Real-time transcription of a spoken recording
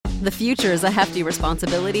The future is a hefty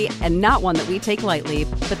responsibility and not one that we take lightly,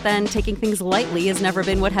 but then taking things lightly has never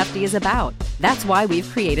been what Hefty is about. That's why we've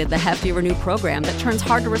created the Hefty Renew program that turns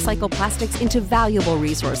hard-to-recycle plastics into valuable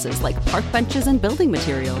resources like park benches and building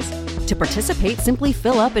materials. To participate, simply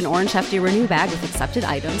fill up an orange Hefty Renew bag with accepted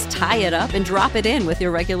items, tie it up, and drop it in with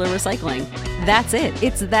your regular recycling. That's it.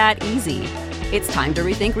 It's that easy. It's time to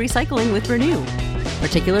rethink recycling with Renew.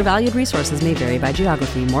 Particular valued resources may vary by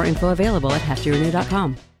geography. More info available at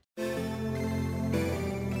heftyrenew.com.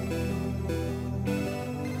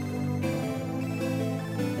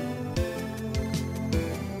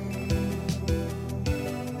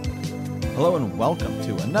 Hello and welcome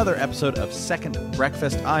to another episode of Second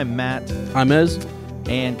Breakfast. I'm Matt. I'm Ez.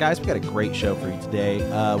 And guys, we got a great show for you today.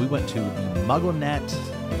 We went to the MuggleNet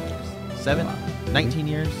 19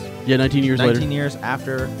 years? Yeah, 19 years later. 19 years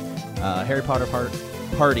after Harry Potter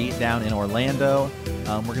party down in Orlando.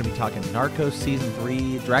 We're going to be talking Narcos Season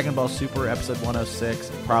 3, Dragon Ball Super Episode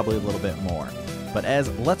 106, probably a little bit more. But Ez,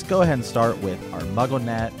 let's go ahead and start with our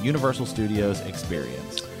MuggleNet Universal Studios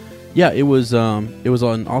experience. Yeah, it was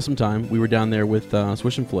an awesome time. We were down there with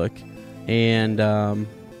Swish and Flick, and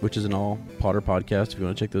which is an all Potter podcast. If you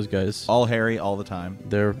want to check those guys, All Harry, all the time.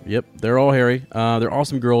 They're all Harry. They're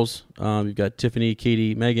awesome girls. We've got Tiffany,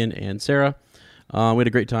 Katie, Megan, and Sarah. We had a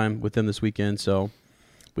great time with them this weekend. So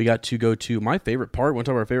we got to go to my favorite part. Want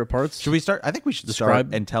to talk about our favorite parts? Should we start? I think we should start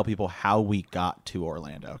and tell people how we got to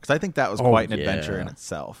Orlando, because I think that was quite an adventure in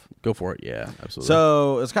itself. Go for it. Yeah, absolutely.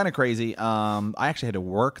 So it was kind of crazy. I actually had to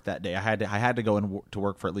work that day. I had to go to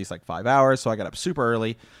work for at least like 5 hours, so I got up super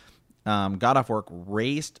early, got off work,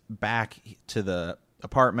 raced back to the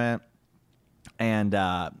apartment, and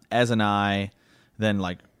Ez and I then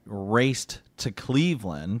like raced to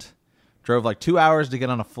Cleveland. Drove like 2 hours to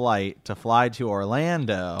get on a flight to fly to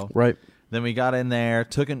Orlando. Right. Then we got in there,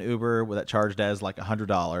 took an Uber that charged us like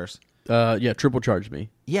 $100. Yeah, triple charged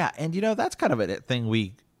me. Yeah, and that's kind of a thing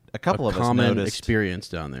a couple of us common noticed. Experience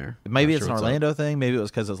down there. Maybe it's an Orlando thing. Maybe it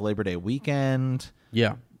was because it was Labor Day weekend.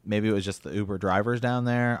 Yeah. Maybe it was just the Uber drivers down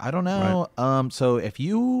there. I don't know. Right. So if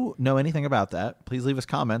you know anything about that, please leave us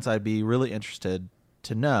comments. I'd be really interested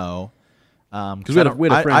to know. Because we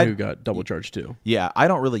had a friend who got double charged too. Yeah, I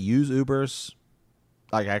don't really use Ubers.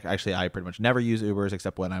 Like, I pretty much never use Ubers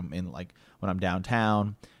except when I'm when I'm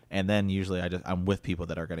downtown, and then usually I'm with people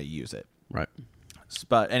that are going to use it. Right.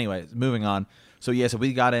 But anyways, moving on. So so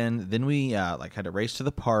we got in. Then we had to race to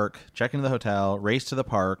the park, check into the hotel, race to the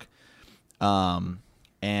park, and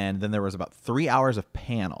then there was about 3 hours of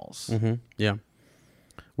panels. Mm-hmm. Yeah,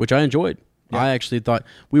 which I enjoyed. Yeah. I actually thought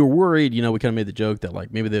we were worried. We kind of made the joke that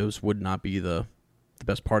like maybe those would not be the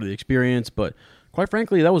best part of the experience, but quite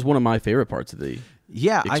frankly, that was one of my favorite parts of the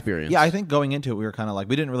experience. I think going into it, we were kind of like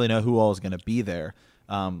we didn't really know who all was going to be there.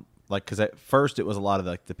 Because at first it was a lot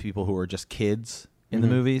of the people who were just kids in the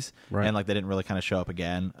movies, right. And like they didn't really kind of show up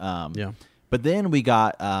again. Yeah. But then we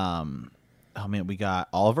got we got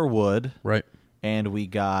Oliver Wood, right, and we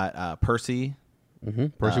got Percy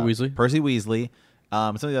Weasley. Percy Weasley.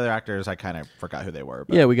 Some of the other actors, I kind of forgot who they were.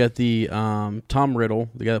 But. Yeah, we got the Tom Riddle,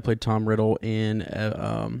 the guy that played Tom Riddle in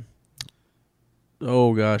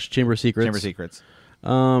Chamber of Secrets. Chamber of Secrets. The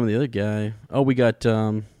other guy. Oh, we got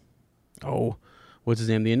what's his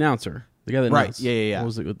name? The announcer, the guy that announced. Yeah.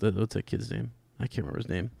 What's that kid's name? I can't remember his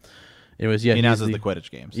name. Anyways, yeah, he announces the Quidditch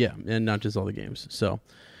games. Yeah, and not just all the games. So,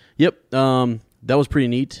 yep, that was pretty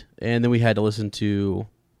neat. And then we had to listen to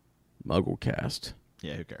MuggleCast.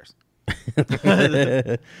 Yeah, who cares?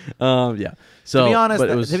 Yeah. So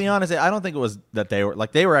to be honest, I don't think it was that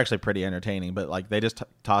they were actually pretty entertaining, but like they just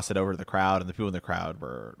tossed it over to the crowd, and the people in the crowd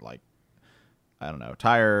were like, I don't know,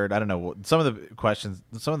 tired. I don't know. Some of the questions,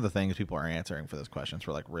 some of the things people are answering for those questions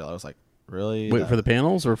were like real. I was like, really? Wait, for the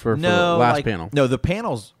panels or for the last panel? No, the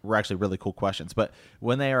panels were actually really cool questions. But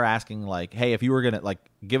when they are asking like, hey, if you were gonna like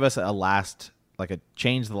give us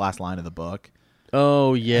change the last line of the book.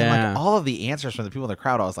 Oh yeah. And like all of the answers from the people in the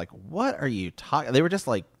crowd, I was like, what are you talking? They were just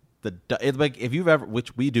like it's like if you've ever,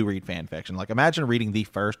 which we do read fan fiction. Like imagine reading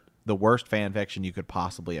the worst fan fiction you could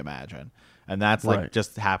possibly imagine. And that's like right.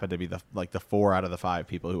 Just happened to be the 4 out of the 5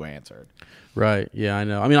 people who answered. Right. Yeah, I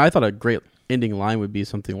know. I mean, I thought a great ending line would be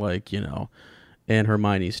something like, and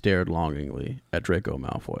Hermione stared longingly at Draco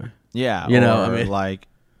Malfoy. Yeah.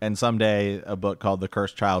 And someday a book called The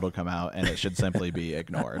Cursed Child will come out and it should simply be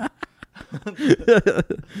ignored.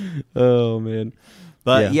 Oh, man.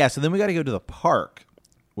 But so then we got to go to the park,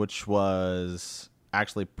 which was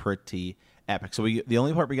actually pretty epic. So the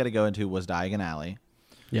only part we got to go into was Diagon Alley.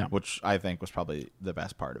 Yeah, which I think was probably the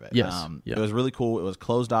best part of it. Yes, It was really cool. It was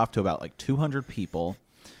closed off to about like 200 people.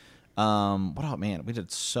 What oh man, we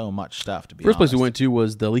did so much stuff to be First place honest. we went to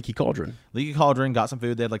was the Leaky Cauldron. Leaky Cauldron, got some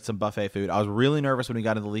food. They had like some buffet food. I was really nervous when we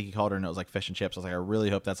got into the Leaky Cauldron. It was like fish and chips. I was like, I really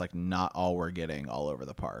hope that's like not all we're getting all over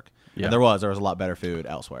the park. Yeah. And there was a lot better food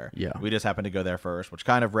elsewhere. Yeah. We just happened to go there first, which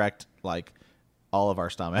kind of wrecked like all of our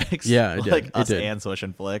stomachs. Yeah, it did. Like It us did. and Swish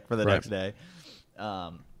and Flick for the Right. next day.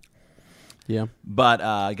 Yeah. But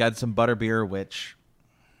I got some butterbeer, which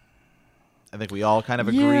I think we all kind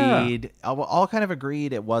of Yeah. agreed. All kind of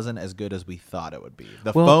agreed it wasn't as good as we thought it would be.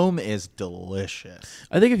 The Well- foam is delicious.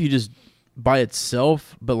 I think if you just by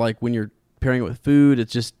itself, but like when you're pairing it with food,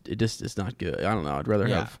 it's not good. I don't know. I'd rather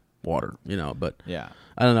Yeah. have water, but Yeah.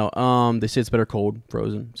 I don't know. They say it's better cold,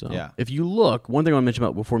 frozen. So Yeah. if you look, one thing I want to mention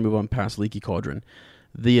about before we move on past Leaky Cauldron,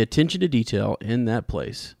 the attention to detail in that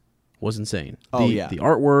place was insane. Oh, yeah. The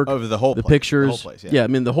artwork, Oh, the whole the place. The pictures, whole place, yeah. I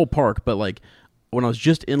mean the whole park. But like when I was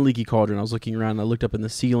just in Leaky Cauldron, I was looking around and I looked up in the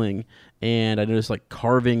ceiling and I noticed like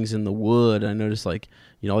carvings in the wood. I noticed like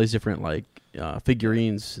all these different like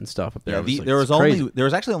figurines and stuff up there. Yeah, I was like, there was it's crazy. there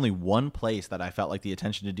was actually only one place that I felt like the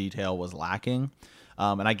attention to detail was lacking,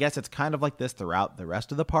 and I guess it's kind of like this throughout the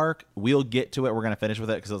rest of the park. We'll get to it. We're gonna finish with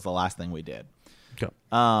it because it's the last thing we did. Okay.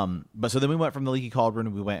 But so then we went from the Leaky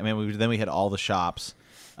Cauldron. We went. I mean, then we hit all the shops.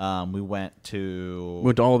 We went to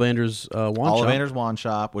Went to Ollivander's wand shop. Ollivander's Wand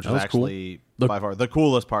Shop, which That was was cool. actually Look- by far the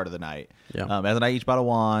coolest part of the night. Yeah. As and I each bought a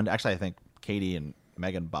wand. Actually, I think Katie and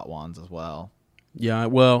Megan bought wands as well. Yeah,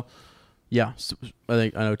 well, yeah.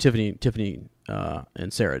 I know Tiffany,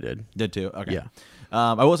 and Sarah did. Did too. Okay. Yeah.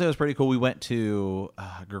 I will say it was pretty cool. We went to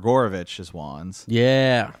Grigorovich's wands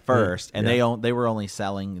Yeah. first, and Yeah. they were only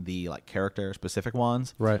selling the like character specific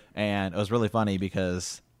ones. Right. And it was really funny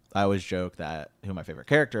because I always joke that who my favorite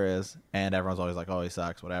character is, and everyone's always like, "Oh, he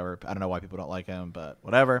sucks," whatever. I don't know why people don't like him, but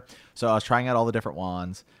whatever. So I was trying out all the different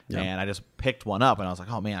wands, Yeah. and I just picked one up, and I was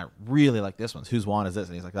like, "Oh man, I really like this one. Whose wand is this?"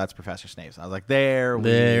 And he's like, "That's Professor Snape's." I was like, "There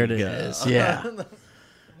There we it go." is. Yeah.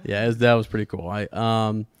 Yeah, that was pretty cool.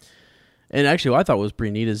 And actually, what I thought was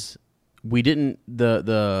pretty neat is we didn't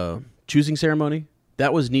the choosing ceremony.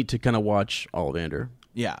 That was neat to kind of watch Ollivander,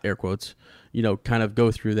 Yeah. air quotes, kind of go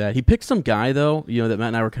through that. He picked some guy though, that Matt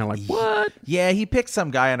and I were kind of like, what? Yeah, he picked some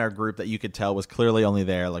guy in our group that you could tell was clearly only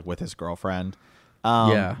there like with his girlfriend.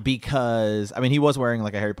 Yeah. Because I mean, he was wearing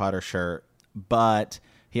like a Harry Potter shirt, but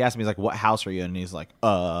he asked me, he's like, "What house are you in?" And he's like,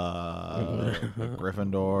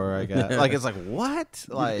 Gryffindor, I guess." Like it's like, what?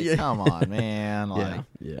 Like, Yeah. come on, man. Like,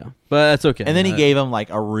 Yeah, but that's okay. and then he gave him like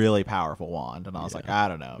a really powerful wand, and I was like, I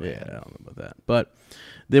don't know, man. Yeah, I don't know about that. But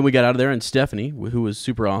then we got out of there, and Stephanie, who was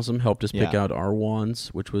super awesome, helped us pick Yeah. out our wands,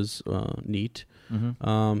 which was neat.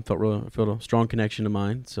 Felt a strong connection to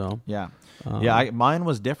mine. So Yeah. Mine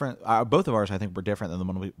was different. Both of ours, I think, were different than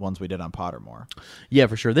the ones we did on Pottermore. yeah,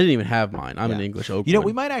 for sure. They didn't even have mine. I'm Yeah. an English Oak. You know, one.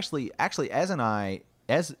 we might actually, as I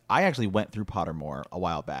actually went through Pottermore a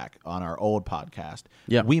while back on our old podcast.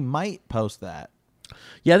 Yeah. We might post that.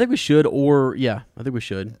 Yeah, I think we should. I think we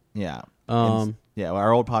should. Yeah. Um,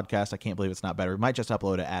 Our old podcast, I can't believe it's not better. We might just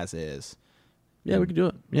upload it as is. Yeah, we can do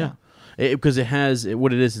it. Yeah. Because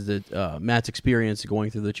what it is that Matt's experience going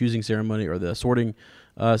through the choosing ceremony or the sorting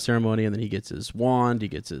ceremony, and then he gets his wand, he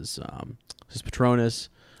gets his Patronus,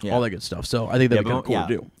 Yeah. all that good stuff. So I think that'd be kind of cool yeah.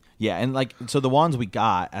 to do. Yeah, and like so the wands we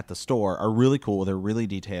got at the store are really cool. They're really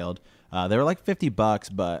detailed. They were like $50,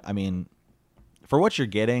 but I mean, for what you're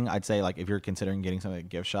getting, I'd say like if you're considering getting something at a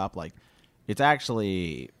gift shop, like it's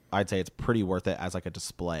actually I'd say it's pretty worth it as like a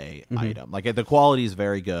display item. Like the quality is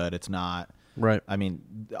very good. It's not Right. I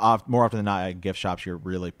mean, more often than not at gift shops, you're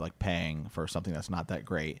really like paying for something that's not that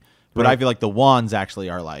great. But Right. I feel like the wands actually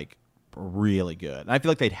are like really good. And I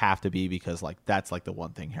feel like they'd have to be because like that's like the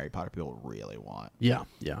one thing Harry Potter people really want. Yeah,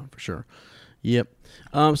 for sure. Yep.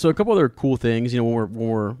 So a couple other cool things, when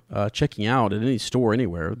we're checking out at any store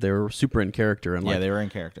anywhere, they're super in character and Yeah, like they were in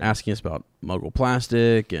character. asking us about Muggle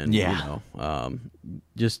plastic and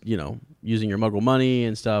just using your Muggle money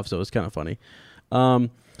and stuff. So it's kind of funny.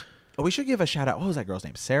 Oh, we should give a shout out. What was that girl's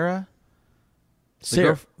name? Sarah?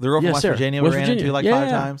 Sarah, The girl from Yeah, West Sarah. Virginia West we ran Virginia. into like Yeah, 5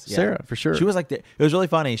 times. Yeah. Sarah, for sure. She was like, it was really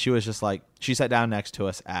funny. She was just like, she sat down next to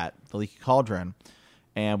us at the Leaky Cauldron,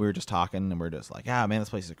 and we were just talking, and we are just like, man, this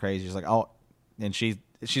place is crazy. She's like, oh, and she's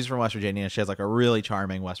from West Virginia, and she has like a really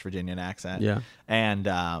charming West Virginian accent. Yeah. And,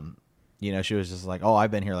 she was just like, oh,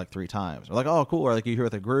 I've been here like 3 times. We're like, oh, cool. Or like, you here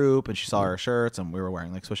with a group, and she saw our shirts, and we were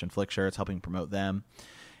wearing like Swish and Flick shirts, helping promote them.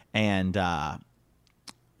 And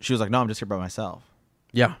she was like, no, I'm just here by myself.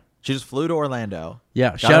 Yeah. She just flew to Orlando.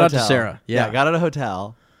 Yeah, got shout a out to hotel. Sarah. Yeah. got at a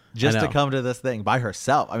hotel just I to know. come to this thing by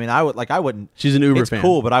herself. I mean, I wouldn't. She's an Uber it's fan.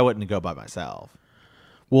 cool, but I wouldn't go by myself.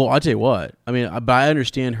 Well, I'll tell you what. I mean, but I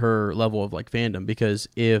understand her level of like fandom, because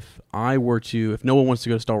if no one wants to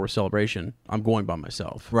go to Star Wars Celebration, I'm going by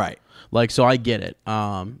myself. Right. Like, so I get it.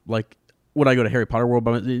 Like, would I go to Harry Potter World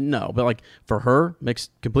by myself? No, but like for her, makes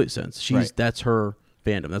complete sense. That's her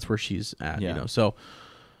fandom. That's where she's at. You know. So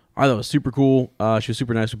I thought it was super cool. She was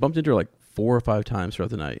super nice. We bumped into her like 4 or 5 times throughout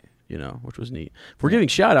the night. You know, which was neat. If we're giving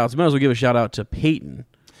shout outs, might as well give a shout out to Peyton.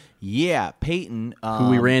 Yeah, Peyton, who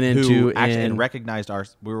we ran into and recognized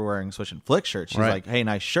we were wearing Switch and Flick shirts. She's like, "Hey,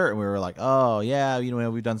 nice shirt," and we were like, "Oh yeah, you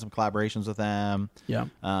know, we've done some collaborations with them." Yeah.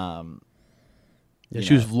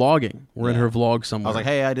 She was vlogging. We're in her vlog somewhere. I was like,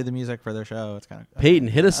 "Hey, I did the music for their show." It's kind of Peyton,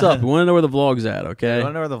 hit us up. We want to know where the vlog's at. Okay. I want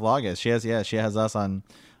to know where the vlog is. She has us on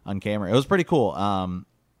camera. It was pretty cool.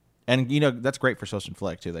 And you know, that's great for Switch and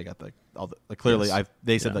Flick too. They got clearly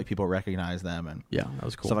they said like people recognize them, and that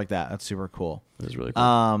was cool. Stuff like that. That's super cool. It was really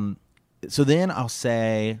cool. So then I'll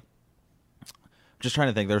say, I'm just trying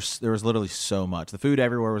to think. There was literally so much. The food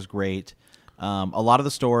everywhere was great. A lot of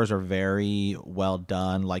the stores are very well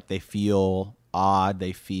done. Like, they feel odd.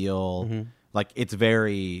 They feel like it's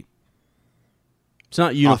very. It's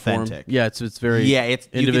not uniform. Authentic. Yeah, it's very it's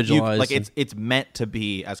individualized. It's meant to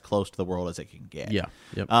be as close to the world as it can get. Yeah.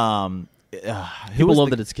 Yep. People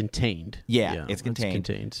love that it's contained. Yeah, it's contained. It's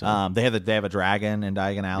contained. So. They have a dragon in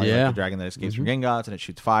Diagon Alley, like the dragon that escapes from Gringotts and it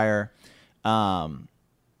shoots fire. Our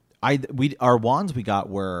wands we got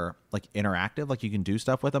were like interactive, like you can do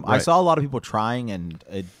stuff with them. Right. I saw a lot of people trying, and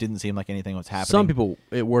it didn't seem like anything was happening. Some people,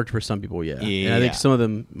 it worked for some people, yeah. And I think some of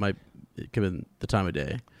them might come in the time of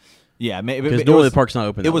day. Yeah, maybe because normally the park's not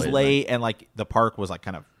open. It was late, and like the park was like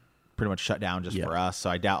kind of pretty much shut down just for us. So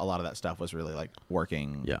I doubt a lot of that stuff was really like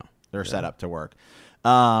working. Yeah, they're set up to work.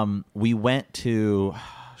 We went to.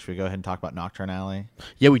 Should we go ahead and talk about Nocturne Alley?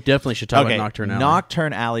 Yeah, we definitely should talk about Nocturne Alley.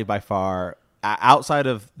 Nocturne Alley, by far, outside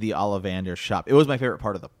of the Ollivander shop, it was my favorite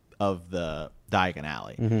part of the Diagon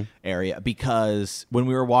Alley area, because when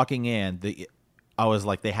we were walking in, I was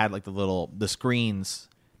like, they had like the screens.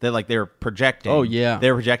 They were projecting. Oh yeah, they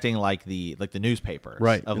were projecting like the newspapers,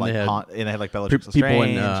 right? Of and they had like Bellatrix people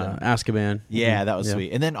Lestrange in Azkaban. Yeah, that was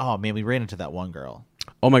sweet. And then we ran into that one girl.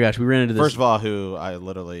 Oh my gosh, we ran into this. First of all, who I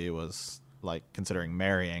literally was like considering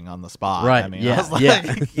marrying on the spot. Right. I mean, yeah.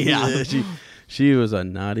 I was like, She was a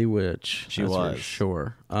naughty witch. She was. For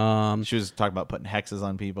sure. She was talking about putting hexes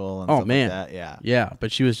on people and stuff man. like that. Yeah. Yeah,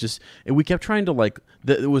 but she was just, and we kept trying to like,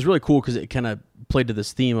 it was really cool because it kind of played to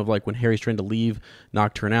this theme of like when Harry's trying to leave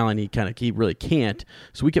Nocturne Alley and he really can't.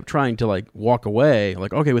 So we kept trying to like walk away,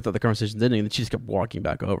 like, okay, we thought the conversation's ending, and then she just kept walking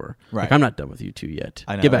back over. Right. Like, I'm not done with you two yet.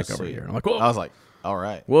 I know, get back over sweet. here. I'm like, whoa. I was like, all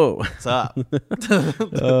right. Whoa. What's up?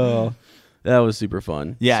 Oh. That was super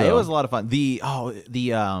fun. Yeah, it was a lot of fun. We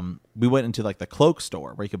went into like the cloak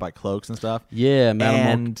store where you could buy cloaks and stuff. Yeah,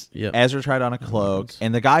 and Ezra tried on a cloak,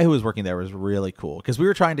 and the guy who was working there was really cool because we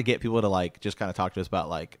were trying to get people to like just kind of talk to us about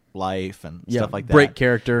like life and stuff like that.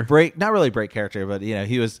 Not really break character, but you know,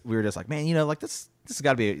 we were just like, man, you know, like this has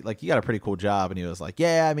got to be like, you got a pretty cool job, and he was like,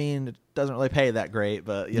 yeah, I mean, it doesn't really pay that great,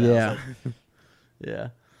 but you know, yeah, yeah,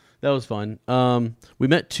 that was fun. We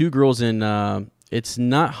met 2 girls in. It's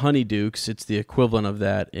not Honeydukes. It's the equivalent of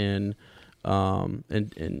that in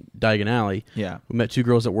Diagon Alley. Yeah, we met 2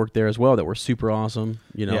 girls that worked there as well that were super awesome.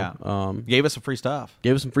 You know, yeah. Gave us some free stuff.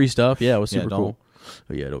 Yeah, it was super cool.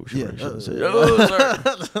 Oh yeah, don't. Yeah. Sorry.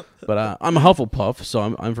 But I'm a Hufflepuff, so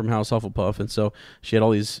I'm from House Hufflepuff, and so she had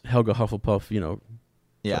all these Helga Hufflepuff, you know,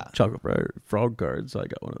 chocolate frog cards. So I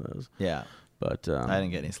got one of those. Yeah, but I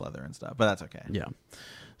didn't get any Slytherin stuff, but that's okay. Yeah.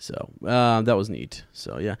 So that was neat.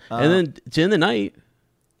 So yeah, and then to end the night.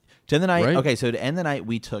 Right? Okay, so to end the night,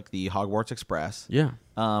 we took the Hogwarts Express. Yeah.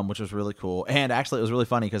 Which was really cool. And actually, it was really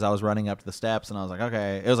funny because I was running up to the steps and I was like,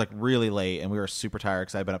 okay. It was like really late and we were super tired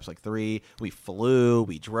because I'd been up to like 3. We flew.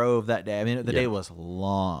 We drove that day. I mean, the day was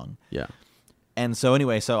long. Yeah. And so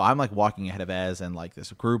anyway, I'm like walking ahead of Ez and like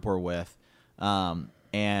this group we're with,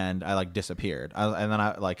 and I like disappeared. And then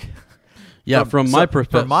I like... Yeah, from my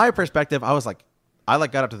perspective, I was like... I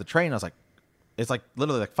like got up to the train. I was like, it's like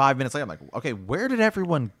literally like 5 minutes later. I'm like, okay, where did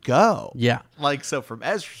everyone go? Yeah. Like, so from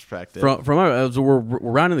Ez's perspective, we're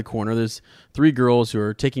rounding the corner. There's 3 girls who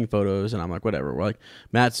are taking photos, and I'm like, whatever. We're like,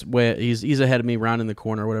 Matt's he's ahead of me, rounding the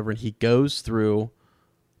corner, or whatever, and he goes through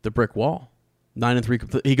the brick wall, 9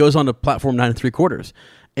 3/4. He goes on to platform 9 3/4,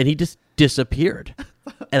 and he just disappeared.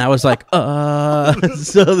 And I was like,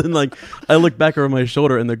 So then, like, I look back over my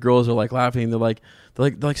shoulder, and the girls are like laughing. They're like,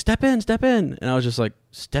 step in. And I was just like,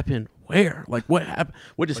 step in where? Like, what happened?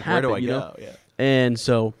 What just happened? Where do I go? Yeah. And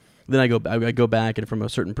so then I go back, and from a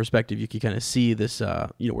certain perspective, you can kind of see this,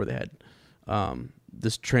 where they had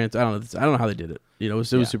this I don't know how they did it. You know,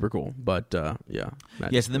 it was super cool. But yeah.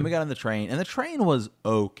 Yes, and then we got on the train, and the train was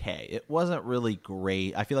okay. It wasn't really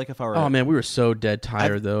great. I feel like if I were oh man, we were so dead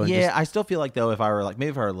tired though. And I still feel like though if I were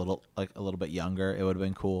a little bit younger, it would have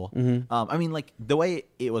been cool. Mm-hmm. I mean, like the way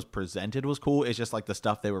it was presented was cool. It's just like the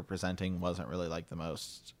stuff they were presenting wasn't really like the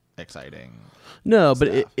most exciting. No,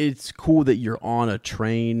 but it's cool that you're on a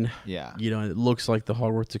train. Yeah, you know, and it looks like the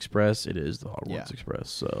Hogwarts Express. It is the Hogwarts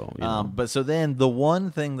Express. So, you know. But so then the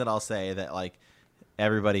one thing that I'll say that like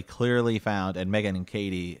everybody clearly found, and Megan and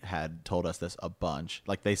Katie had told us this a bunch.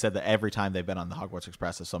 Like they said that every time they've been on the Hogwarts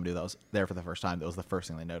Express as somebody that was there for the first time, that was the first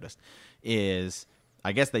thing they noticed. Is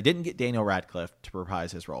I guess they didn't get Daniel Radcliffe to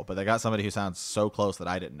reprise his role, but they got somebody who sounds so close that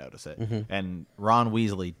I didn't notice it. Mm-hmm. And Ron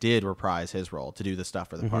Weasley did reprise his role to do the stuff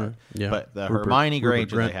for the park. Yeah. But the Hermione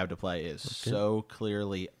Granger they have to play is so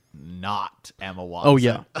clearly not Emma Watson. Oh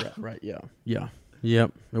yeah, right, yeah.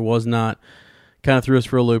 Yep, it was not. Kind of threw us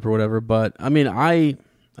for a loop or whatever, but I mean, I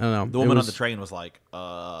don't know. The woman on the train was like,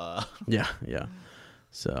 Yeah.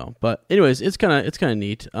 So, but anyways, it's kind of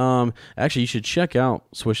neat. Actually, you should check out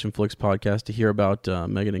Swish and Flicks podcast to hear about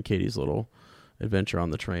Megan and Katie's little adventure on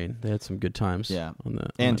the train. They had some good times. Yeah,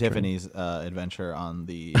 and Tiffany's adventure on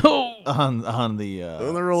the on the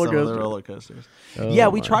roller coasters. Oh, yeah,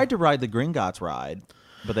 we tried to ride the Gringotts ride,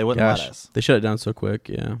 but they wouldn't let us. They shut it down so quick.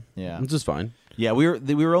 Yeah, which is fine. Yeah, we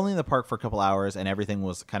were only in the park for a couple hours, and everything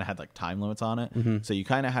was kind of had like time limits on it, so you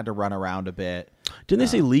kind of had to run around a bit. Didn't they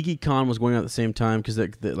say LeakyCon was going on at the same time because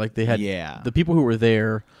they had the people who were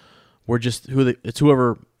there were just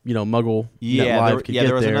whoever Muggle live could get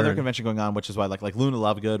there was another convention going on, which is why like Luna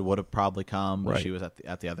Lovegood would have probably come, but she was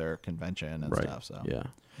at the other convention and stuff. So yeah,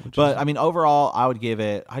 but I mean overall, I'd give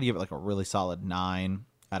it like a really solid 9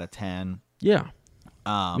 out of 10. Yeah,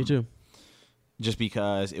 me too. Just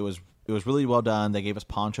because it was really well done. They gave us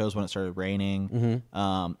ponchos when it started raining.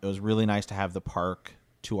 Mm-hmm. It was really nice to have the park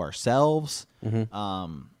to ourselves.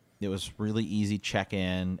 Mm-hmm. It was really easy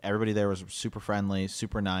check-in. Everybody there was super friendly,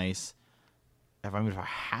 super nice. If I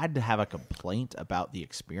had to have a complaint about the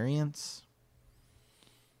experience,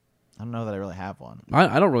 I don't know that I really have one.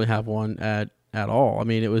 I don't really have one at all. I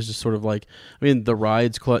mean, it was just sort of like, the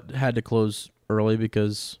rides had to close early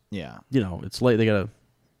because, it's late. They got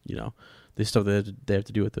to, the stuff that they have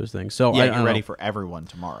to do with those things. So I get ready for everyone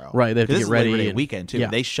tomorrow. Right, they have to get ready. Labor Day weekend too. Yeah.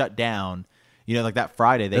 They shut down. Like that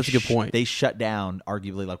Friday. That's a good point. They shut down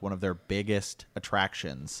arguably like one of their biggest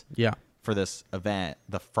attractions. Yeah. For this event,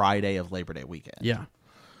 the Friday of Labor Day weekend. Yeah.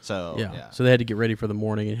 So So they had to get ready for the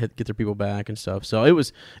morning and get their people back and stuff. So it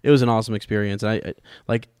was an awesome experience.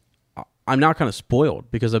 I'm now kind of spoiled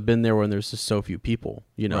because I've been there when there's just so few people.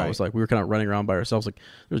 Right. It was like we were kind of running around by ourselves. Like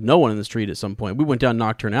there was no one in the street at some point. We went down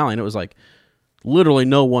Nocturne Alley and it was like literally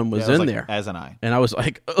no one was in there. As an eye. And I was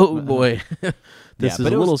like, oh boy, this is a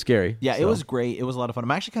little scary. Yeah, so. It was great. It was a lot of fun.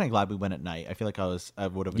 I'm actually kind of glad we went at night. I feel like I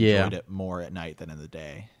would have enjoyed it more at night than in the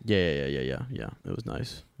day. Yeah. It was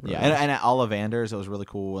nice. Really nice. Nice. And at Ollivanders, it was really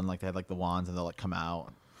cool. And like they had like the wands and they'll like come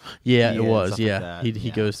out. Yeah, it was. Yeah, like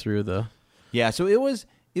he goes through the. Yeah, so it was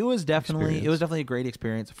definitely a great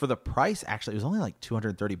experience for the price. Actually, it was only like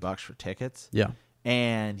 $230 for tickets. Yeah.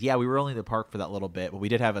 And we were only in the park for that little bit, but we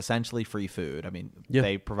did have essentially free food. I mean,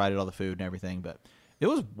 they provided all the food and everything, but it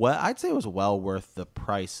was I'd say it was well worth the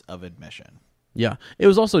price of admission. Yeah, it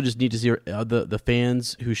was also just neat to see the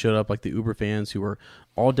fans who showed up, like the Uber fans who were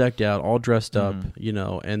all decked out, all dressed up,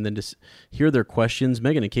 and then just hear their questions.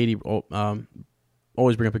 Megan and Katie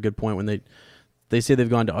always bring up a good point when they say they've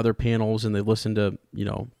gone to other panels and they listen to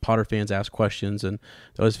Potter fans ask questions, and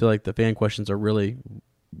I always feel like the fan questions are really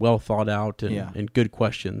well thought out and good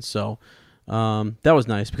questions. So that was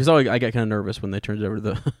nice because I got kind of nervous when they turned it over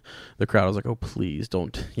to the crowd. I was like, oh please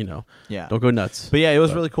don't don't go nuts. But it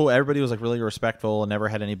was really cool. Everybody was like really respectful and never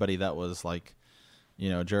had anybody that was like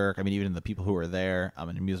a jerk. I mean, even the people who were there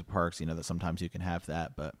in amusement parks, that sometimes you can have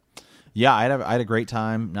that. But I had a great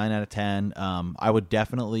time. 9 out of 10. I would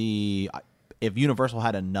definitely, if Universal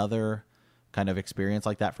had another kind of experience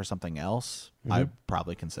like that for something else, I'd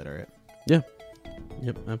probably consider it. Yeah.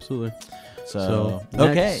 Yep, absolutely. So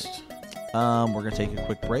okay. We're going to take a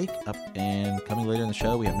quick break. Up and coming later in the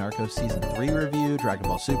show, we have Narcos Season 3 review, Dragon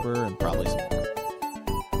Ball Super, and probably some more.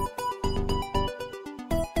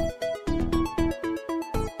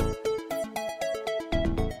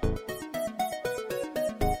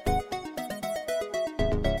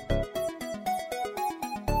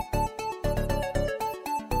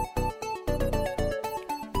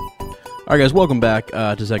 All right, guys, welcome back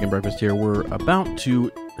to Second Breakfast here. We're about to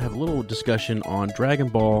have a little discussion on Dragon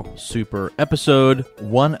Ball Super episode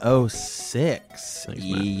 106. Thanks,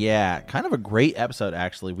 man. Yeah, kind of a great episode,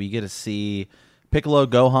 actually. We get to see Piccolo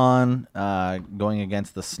Gohan going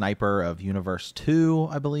against the sniper of Universe 2,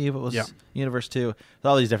 I believe it was. Yeah. Universe 2. With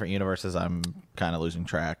all these different universes, I'm kind of losing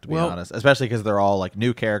track, to be Well- honest. Especially because they're all like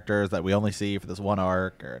new characters that we only see for this one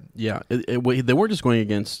arc. Yeah, they weren't just going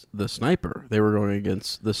against the sniper. They were going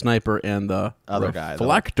against the sniper and the Other guy, the-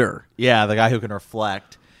 reflector. Yeah, the guy who can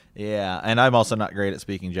reflect. Yeah, and I'm also not great at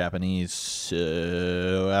speaking Japanese,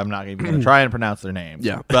 so I'm not even going to try and pronounce their names.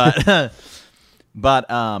 Yeah. But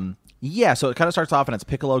yeah, so it kind of starts off and it's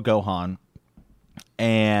Piccolo Gohan,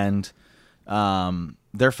 and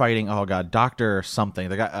they're fighting. Oh god, Doctor something.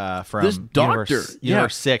 The guy from This doctor,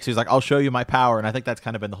 Universe 6, who's like, "I'll show you my power," and I think that's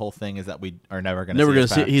kind of been the whole thing, is that we are never going Never to going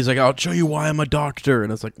to see. his He's like, I'll show you why I'm a doctor,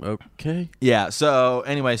 and it's like, okay. Yeah, so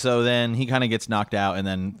anyway, so then he kind of gets knocked out, and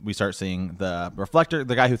then we start seeing the reflector,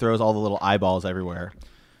 the guy who throws all the little eyeballs everywhere,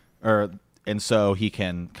 and so he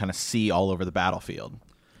can kind of see all over the battlefield.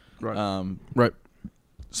 Right. Right.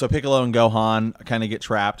 So Piccolo and Gohan kind of get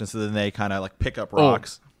trapped, and so then they kind of like pick up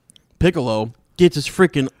rocks. Piccolo gets his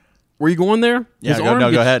freaking. Were you going there? Yeah, His go arm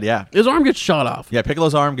gets- ahead. Yeah, His arm gets shot off. yeah.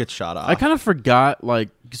 Piccolo's arm gets shot off. I kind of forgot, like,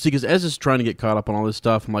 see, because Ez is trying to get caught up on all this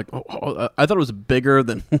stuff. I'm like, I thought it was bigger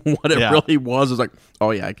than what it Yeah. really was. It's like,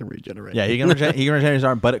 oh yeah, I can regenerate. Yeah, he can regenerate his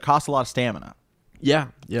arm, but it costs a lot of stamina. yeah,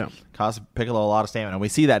 yeah. Costs Piccolo a lot of stamina, and we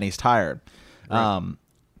see that, and he's tired.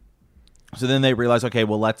 So then they realize, okay,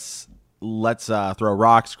 well, let's throw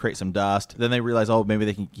rocks, create some dust. Then they realize, oh,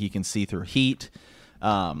 maybe he can see through heat.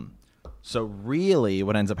 So really,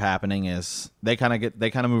 what ends up happening is they kind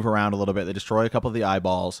of move around a little bit. They destroy a couple of the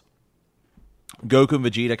eyeballs. Goku and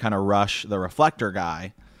Vegeta kind of rush the reflector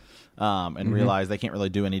guy, and realize they can't really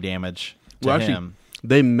do any damage to Well, actually, him.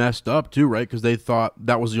 they messed up too, right? Because they thought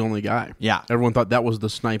that was the only guy. Yeah. Everyone thought that was the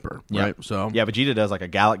sniper, Yeah. right? So yeah, Vegeta does like a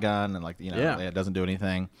Gallic gun, and Yeah. it doesn't do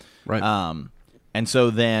anything. Right. And so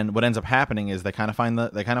then what ends up happening is they kind of find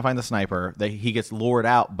the sniper. He gets lured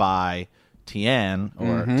out by Tien,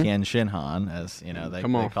 or Tien Shinhan, as you know they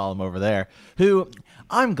call him over there. Who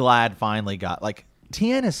I'm glad finally got. Like,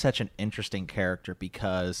 Tien is such an interesting character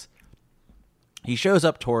because he shows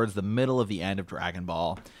up towards the middle of the end of Dragon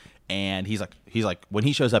Ball, and he's like when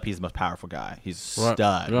he shows up, he's the most powerful guy. He's a Right.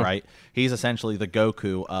 stud, Yeah. right? He's essentially the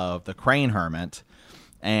Goku of the Crane Hermit,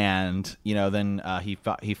 and then he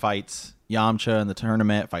fights Yamcha in the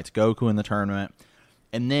tournament, fights Goku in the tournament.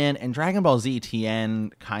 And then in Dragon Ball Z,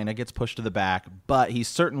 Tien kind of gets pushed to the back, but he's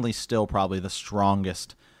certainly still probably the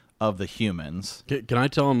strongest of the humans. Can I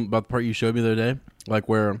tell him about the part you showed me the other day, like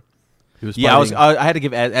where he was? Yeah, fighting? I had to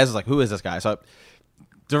give Ez like, who is this guy? So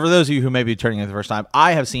for those of you who may be turning in the first time,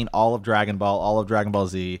 I have seen all of Dragon Ball, all of Dragon Ball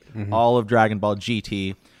Z, all of Dragon Ball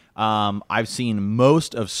GT. I've seen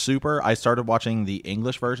most of Super. I started watching the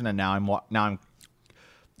English version, and now I'm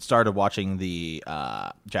started watching the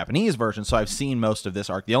Japanese version, so I've seen most of this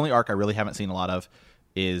arc. The only arc I really haven't seen a lot of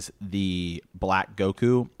is the Black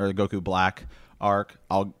Goku, or the Goku Black arc.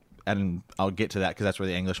 I'll get to that because that's where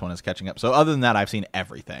the English one is catching up. So other than that, I've seen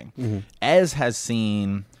everything. Ez has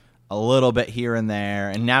seen a little bit here and there,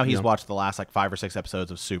 and now he's watched the last like 5 or 6 episodes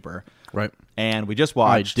of Super. Right. And we just I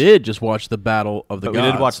watched. did just watch the Battle of the But Gods.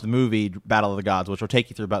 we did watch the movie Battle of the Gods, which will take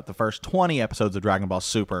you through about the first 20 episodes of Dragon Ball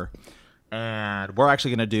Super. And we're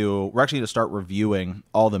actually going to start reviewing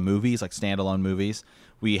all the movies, like standalone movies.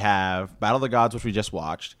 We have Battle of the Gods, which we just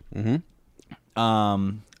watched. Because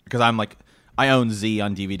I own Z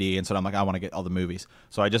on DVD, and so I'm like, I want to get all the movies.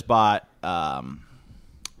 So I just bought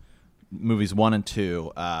movies 1 and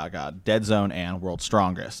 2. I got Dead Zone and World's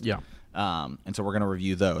Strongest. Yeah. And so we're going to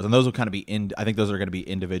review those, and those will kind of be I think those are going to be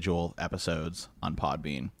individual episodes on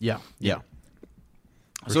Podbean. Yeah. Yeah.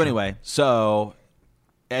 So anyway, so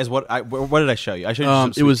as what did I show you? I showed you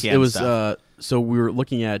some sweet it was stuff. so we were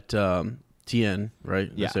looking at Tien, right?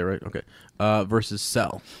 Did I Yeah. say it right? Okay. Versus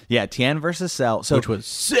Cell, Yeah, Tien versus Cell. So which was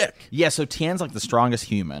sick. yeah, so Tien's like the strongest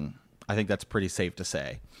human. I think that's pretty safe to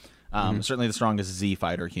say. Certainly the strongest Z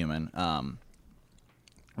fighter human.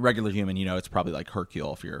 Regular human, it's probably like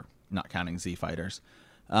Hercule if you're not counting Z fighters.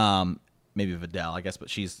 Maybe Videl, I guess, but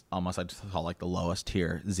she's almost, I'd call like the lowest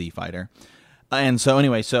tier Z fighter. And so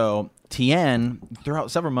anyway, so Tien, throughout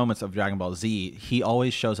several moments of Dragon Ball Z, he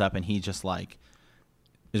always shows up and he just like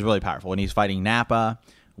is really powerful. When he's fighting Nappa,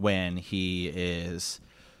 when he shows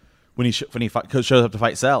up to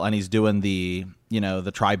fight Cell and he's doing the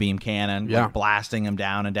the tri-beam cannon, Yeah. like blasting him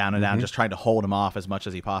down and down and down, just trying to hold him off as much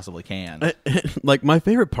as he possibly can. Like my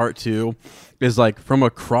favorite part too is like from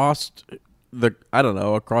across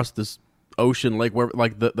this ocean lake where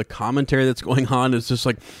like the commentary that's going on is just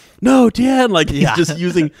like, no, Tien, like he's just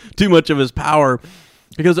using too much of his power.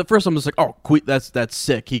 Because at first I'm just like, oh, that's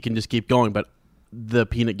sick. He can just keep going. But the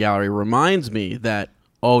peanut gallery reminds me that,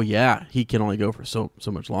 oh yeah, he can only go for so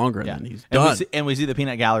much longer, and then he's done. And we see the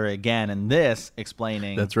peanut gallery again, and this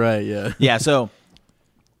explaining. That's right. Yeah. Yeah. So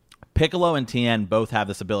Piccolo and Tien both have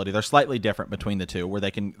this ability. They're slightly different between the two, where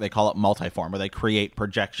they call it multiform, where they create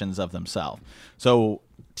projections of themselves. So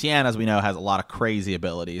Tien, as we know, has a lot of crazy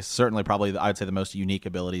abilities. Certainly, probably I'd say the most unique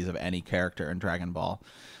abilities of any character in Dragon Ball.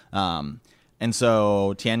 And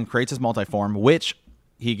so Tien creates his multiform, which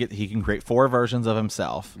he can create 4 versions of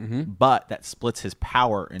himself, but that splits his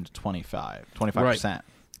power into 25%. Right.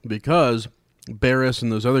 Because Barris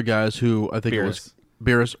and those other guys who I think it was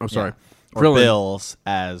Barris. I'm sorry. Yeah. Or Krillin. Bills,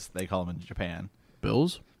 as they call them in Japan.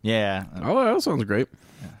 Bills? Yeah. Oh, that sounds great.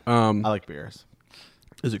 I like Beerus.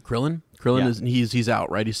 Is it Krillin? Krillin Yeah. he's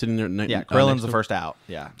out, right? He's sitting there. Yeah, Krillin's the first out.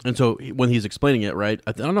 Yeah. And so when he's explaining it, right?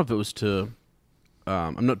 I don't know if it was to.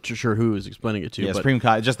 I'm not too sure who he was explaining it to. Yeah, but, Supreme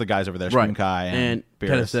Kai, just the guys over there, right. Supreme Kai and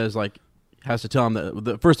kind of Beerus. says like has to tell him that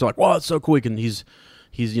the first they're like, wow, it's so cool. He's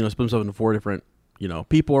split himself into 4 different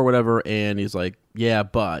people or whatever, and he's like, yeah,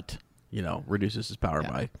 but reduces his power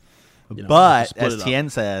by. But as Tien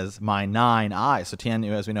says, my 9 eyes. So Tien,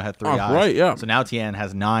 as we know, had 3 eyes. Right, yeah. So now Tien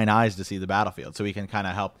has 9 eyes to see the battlefield. So he can kind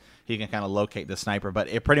of help. He can kind of locate the sniper. But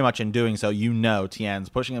it pretty much in doing so, Tien's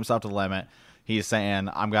pushing himself to the limit. He's saying,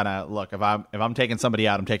 I'm gonna look. If I'm taking somebody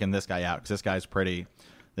out, I'm taking this guy out because this guy's pretty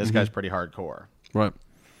hardcore. Right.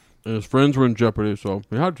 And his friends were in jeopardy, so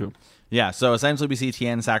he had to. Yeah, so essentially we see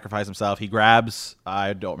Tien sacrifice himself. He grabs,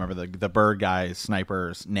 I don't remember the bird guy's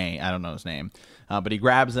sniper's name. I don't know his name. But he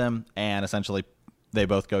grabs him, and essentially they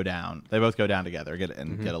both go down. They both go down together get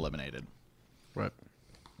eliminated. Right.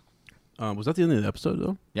 Was that the end of the episode,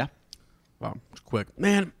 though? Yeah. Wow, it's quick.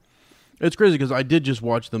 Man, it's crazy because I did just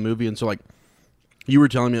watch the movie, and so, like, you were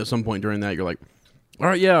telling me at some point during that, you're like, all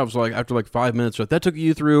right, yeah, I was like, after like 5 minutes, like, that took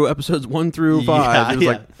you through episodes 1 through 5. It was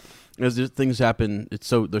like, as things happen,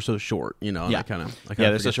 they're so short, And I kind of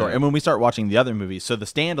they're so short. And when we start watching the other movies, so the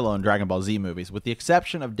standalone Dragon Ball Z movies, with the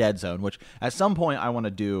exception of Dead Zone, which at some point I want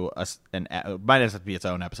to do might have to be its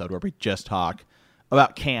own episode where we just talk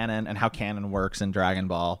about canon and how canon works in Dragon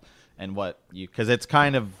Ball and because it's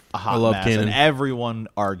kind of a hot mess canon. and everyone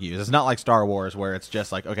argues. It's not like Star Wars where it's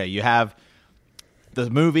just like, okay, you have the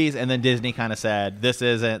movies and then Disney kind of said this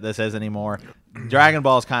isn't anymore. Dragon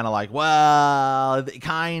Ball is kind of like, well,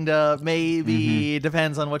 kind of, maybe,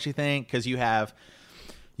 depends on what you think, because you have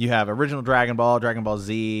original Dragon Ball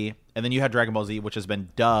Z, and then you have Dragon Ball Z, which has been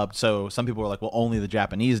dubbed. So some people were like, well, only the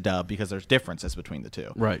Japanese dub, because there's differences between the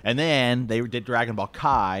two. Right. And then they did Dragon Ball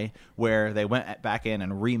Kai, where they went back in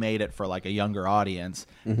and remade it for like a younger audience,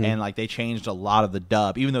 and like they changed a lot of the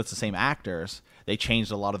dub, even though it's the same actors. They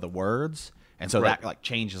changed a lot of the words. And so that like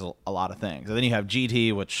changes a lot of things. And then you have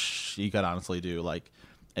GT, which you could honestly do like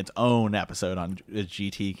its own episode on is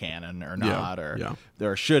GT canon or not,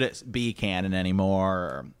 or should it be canon anymore,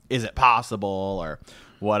 or is it possible, or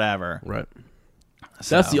whatever. Right.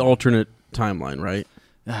 So, that's the alternate timeline, right?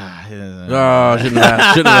 shouldn't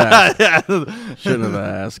Shouldn't have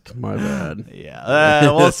asked. My bad.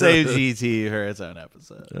 Yeah, we'll save GT for its own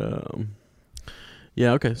episode.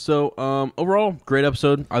 Yeah, okay. So, overall, great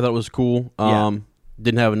episode. I thought it was cool.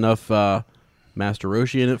 Didn't have enough Master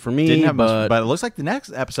Roshi in it for me. Didn't have much, but it looks like the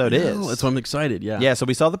next episode is. That's why I'm excited, yeah. Yeah, so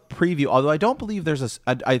we saw the preview, although I don't believe there's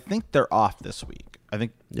I think they're off this week. I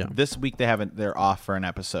think this week they're off for an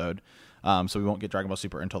episode. So we won't get Dragon Ball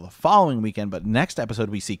Super until the following weekend, but next episode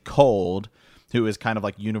we see Cold, who is kind of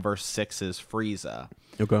like Universe 6's Frieza.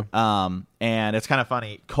 Okay. And it's kind of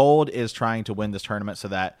funny. Cold is trying to win this tournament so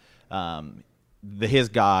that his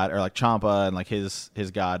god, or like Champa and like his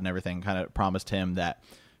god and everything, kind of promised him that,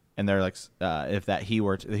 and they're like, if he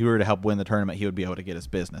were to help win the tournament, he would be able to get his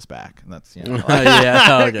business back. And that's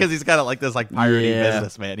because he's kind of like this like piratey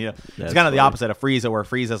businessman. It's kind of the opposite of Frieza, where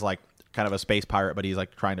Frieza's like kind of a space pirate, but he's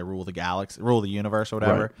like trying to rule the galaxy, rule the universe, or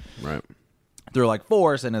whatever. Right. Through like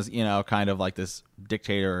force, and is kind of like this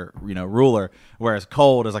dictator ruler, whereas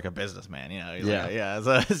Cold is like a businessman.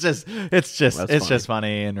 So it's just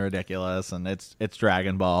funny and ridiculous, and it's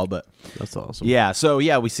Dragon Ball, but that's awesome.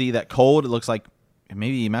 We see that Cold, it looks like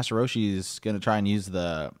maybe Master Roshi is going to try and use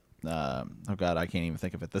the I can't even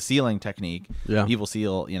think of it, the sealing technique, evil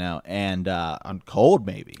seal, and on Cold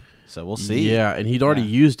maybe. So we'll see. Yeah, and he'd already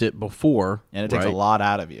used it before. And it takes a lot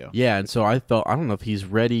out of you. Yeah, and so I don't know if he's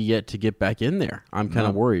ready yet to get back in there. I'm kind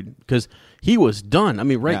of worried because he was done. I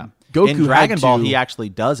mean, Yeah. Goku in Dragon Ball, he actually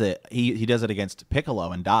does it. He does it against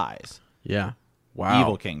Piccolo and dies. Yeah. Wow.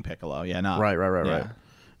 Evil King Piccolo. Yeah, not. Right.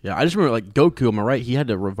 Yeah, I just remember like Goku. Am I right? He had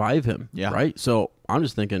to revive him. Yeah. Right. So I'm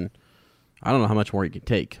just thinking, I don't know how much more he can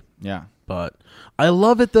take. Yeah. But I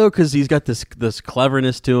love it though because he's got this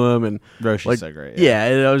cleverness to him, and Roshi's like, so great. Yeah,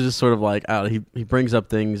 and I was just sort of like, he brings up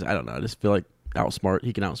things. I don't know. I just feel like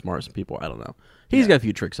he can outsmart some people. I don't know. He's got a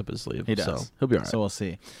few tricks up his sleeve. He does. So he'll be all right. So we'll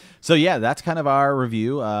see. So yeah, that's kind of our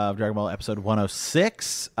review of Dragon Ball episode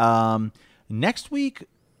 106. Next week,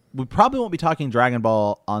 we probably won't be talking Dragon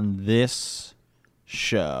Ball on this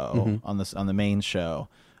show, on the main show,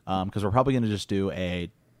 because we're probably going to just do a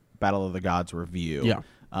Battle of the Gods review. Yeah.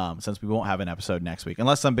 Since we won't have an episode next week,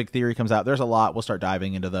 unless some big theory comes out. There's a lot. We'll start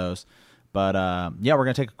diving into those. But yeah, we're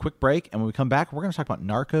going to take a quick break, and when we come back, we're going to talk about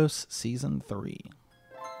Narcos Season 3.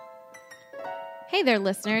 Hey there,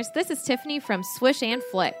 listeners. This is Tiffany from Swish and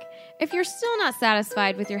Flick. If you're still not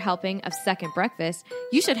satisfied with your helping of Second Breakfast,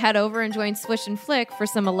 you should head over and join Swish and Flick for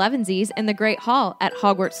some 11sies in the Great Hall at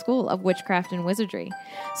Hogwarts School of Witchcraft and Wizardry.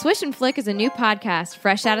 Swish and Flick is a new podcast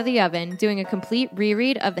fresh out of the oven, doing a complete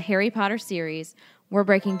reread of the Harry Potter series. We're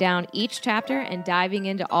breaking down each chapter and diving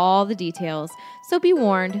into all the details, so be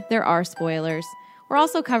warned, there are spoilers. We're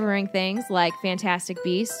also covering things like Fantastic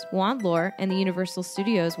Beasts, wand lore, and the Universal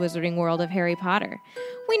Studios wizarding world of Harry Potter.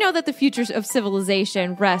 We know that the future of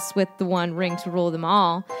civilization rests with the One Ring to rule them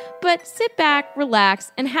all, but sit back,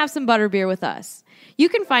 relax, and have some butterbeer with us. You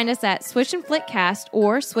can find us at Swish and Flick Cast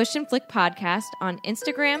or Swish and Flick Podcast on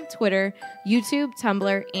Instagram, Twitter, YouTube,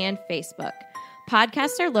 Tumblr, and Facebook.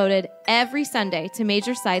 Podcasts are loaded every Sunday to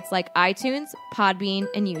major sites like iTunes, Podbean,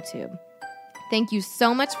 and YouTube. Thank you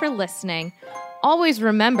so much for listening. Always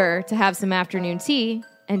remember to have some afternoon tea,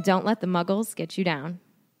 and don't let the muggles get you down.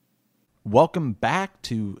 Welcome back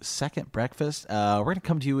to Second Breakfast. We're going to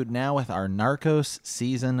come to you now with our Narcos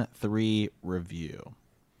Season 3 review.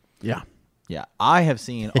 Yeah. Yeah, I have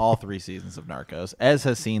seen all 3 seasons of Narcos. Ez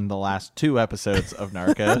has seen the last 2 episodes of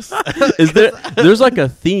Narcos. There's like a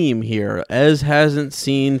theme here. Ez hasn't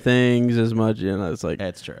seen things as much, it's like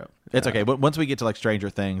It's true. It's okay. But once we get to like Stranger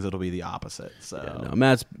Things, it'll be the opposite. So yeah, no,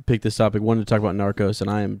 Matt's picked this topic, wanted to talk about Narcos, and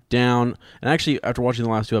I am down. And actually, after watching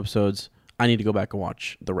the last 2 episodes, I need to go back and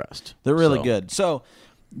watch the rest. They're really good. So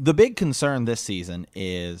the big concern this season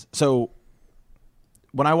is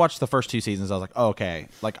when I watched the first 2 seasons, I was like, oh, okay,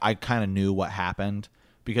 like I kind of knew what happened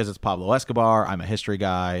because it's Pablo Escobar. I'm a history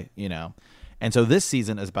guy, And so this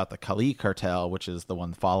season is about the Cali cartel, which is the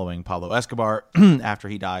one following Pablo Escobar after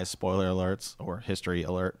he dies. Spoiler alerts or history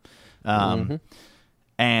alert. And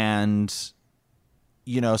so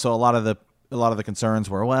a lot of the concerns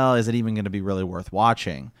were, well, is it even going to be really worth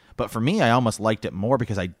watching? But for me, I almost liked it more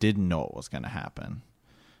because I didn't know what was going to happen.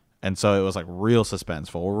 And so it was like real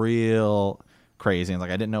suspenseful, real crazy, and like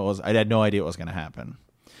I had no idea what was going to happen.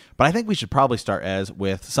 But I think we should probably start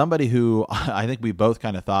with somebody who I think we both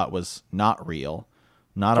kind of thought was not real,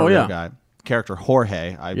 not a real guy. Character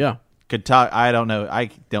Jorge. Could talk. I don't know. I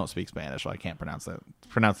don't speak Spanish, so I can't pronounce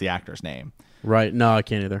the actor's name. Right? No, I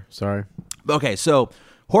can't either. Sorry. Okay, so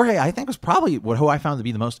Jorge, I think, was probably who I found to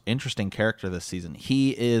be the most interesting character this season.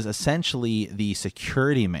 He is essentially the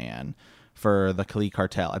security man for the Cali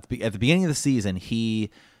cartel. At the beginning of the season, he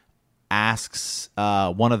asks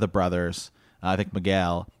one of the brothers, I think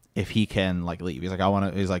Miguel, if he can like leave. He's like, I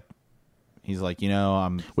want to. He's like,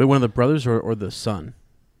 I'm. Wait, one of the brothers or the son?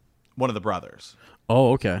 One of the brothers.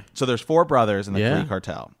 Oh, okay. So there's 4 brothers in the Cali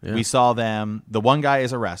cartel. Yeah. We saw them. The one guy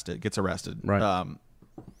gets arrested. Right. I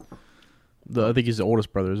think he's the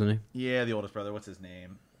oldest brother, isn't he? Yeah, the oldest brother. What's his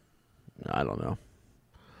name? I don't know.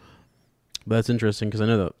 But that's interesting because I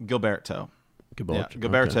know that Gilberto.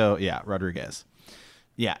 Gilberto. Okay. Yeah, Rodriguez.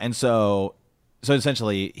 Yeah, and so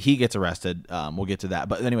essentially he gets arrested. We'll get to that.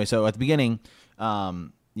 But anyway, so at the beginning,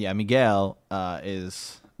 Miguel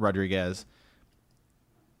is Rodriguez.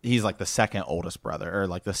 He's like the second oldest brother, or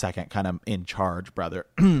like the second kind of in charge brother.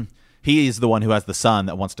 He's the one who has the son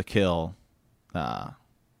that wants to kill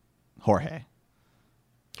Jorge.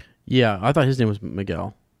 Yeah, I thought his name was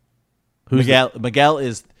Miguel. Miguel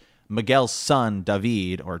is Miguel's son,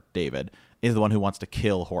 David or David, is the one who wants to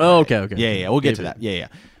kill Jorge. Oh, okay. Yeah. We'll get to that. Yeah.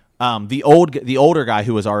 The older guy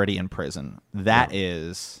who was already in prison, that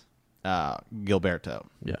is Gilberto.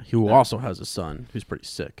 Yeah, who also has a son who's pretty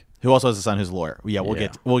sick. Who also has a son who's a lawyer. Yeah,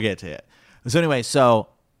 we'll get to it. So anyway,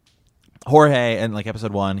 Jorge in like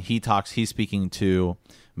episode 1, he's speaking to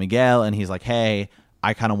Miguel, and he's like, hey,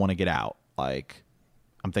 I kind of want to get out. Like,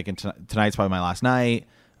 I'm thinking tonight's probably my last night.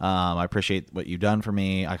 I appreciate what you've done for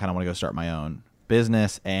me. I kind of want to go start my own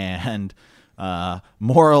business. And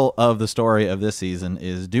moral of the story of this season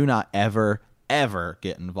is do not ever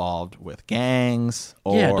get involved with gangs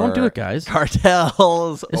or don't do it, guys.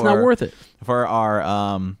 Cartels. It's not worth it for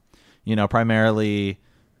our primarily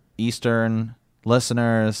Eastern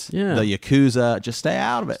listeners, Yeah. the Yakuza, just stay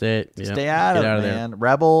out of it. Stay out of it, man.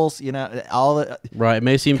 Rebels, all the Right. It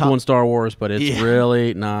may seem cool in Star Wars, but it's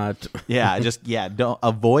really not. don't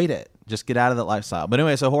avoid it. Just get out of that lifestyle. But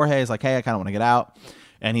anyway, so Jorge is like, hey, I kind of want to get out.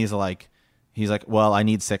 And he's like, well, I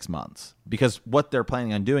need 6 months. Because what they're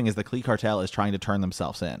planning on doing is the Klee Cartel is trying to turn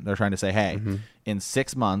themselves in. They're trying to say, hey, in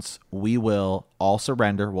 6 months, we will all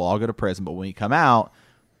surrender. We'll all go to prison. But when we come out,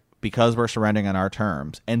 because we're surrendering on our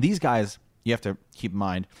terms. And these guys, you have to keep in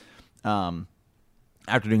mind,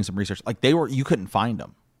 after doing some research, like you couldn't find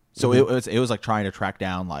them. So it was like trying to track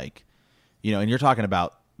down, like, and you're talking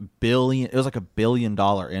about it was like $1 billion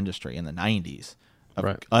industry in the 90s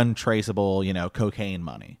of untraceable, cocaine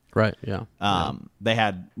money. Right. Yeah. They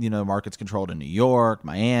had, markets controlled in New York,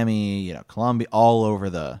 Miami, Colombia, all over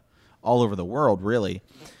the world, really.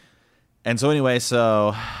 And so anyway,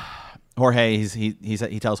 Jorge,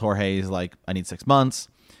 he tells Jorge, he's like, I need 6 months.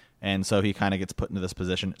 And so he kind of gets put into this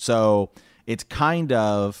position. So it's kind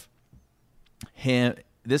of him.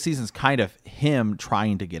 This season's kind of him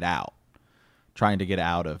trying to get out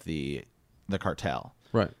of the cartel.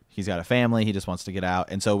 Right. He's got a family. He just wants to get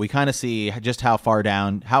out. And so we kind of see just how far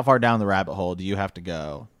down the rabbit hole do you have to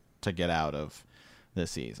go to get out of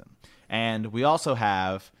this season. And we also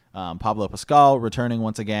have Pablo Pascal returning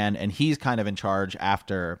once again, and he's kind of in charge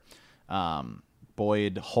after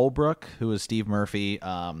Boyd Holbrook, who is Steve Murphy.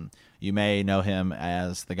 You may know him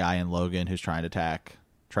as the guy in Logan who's trying to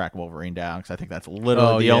track Wolverine down, because I think that's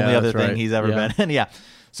literally the only other thing he's ever been in. Yeah.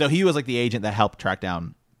 So he was like the agent that helped track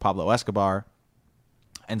down Pablo Escobar.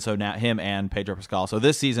 And so now him and Pedro Pascal. So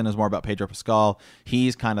this season is more about Pedro Pascal.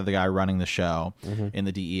 He's kind of the guy running the show in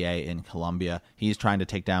the DEA in Colombia. He's trying to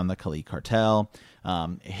take down the Klee cartel.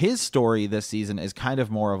 His story this season is kind of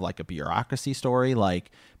more of like a bureaucracy story,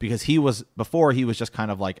 because he was just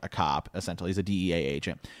kind of like a cop, essentially. He's a DEA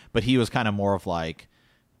agent, but he was kind of more of like,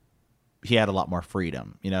 he had a lot more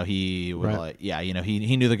freedom. He was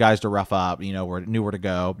he knew the guys to rough up, knew where to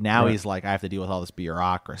go. Now he's like, I have to deal with all this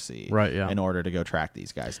bureaucracy in order to go track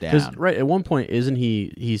these guys down. Right. At one point, isn't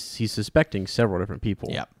he's suspecting several different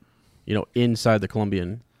people, inside the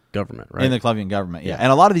Colombian government, right? In the Colombian government, yeah.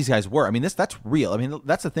 And a lot of these guys were. I mean, that's real. I mean,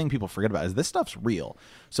 that's the thing people forget about, is this stuff's real.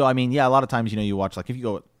 So, I mean, a lot of times, you watch, like, if you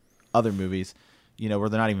go with other movies, where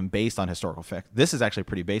they're not even based on historical fact, this is actually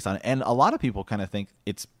pretty based on it. And a lot of people kind of think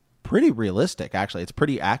it's pretty realistic, actually. It's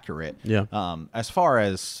pretty accurate. Yeah. As far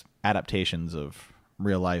as adaptations of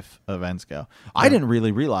real life events go. I didn't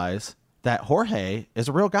really realize that Jorge is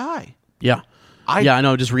a real guy. Yeah. I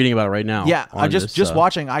know, just reading about it right now. Yeah, I just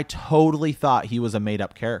watching, I totally thought he was a made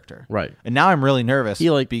up character. Right. And now I'm really nervous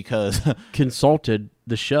because consulted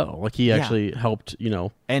the show. Like, he actually helped,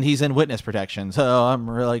 And he's in witness protection, so I'm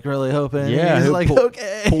really hoping he's like,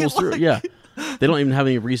 okay. Pulls through. Yeah. They don't even have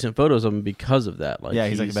any recent photos of him because of that. Like,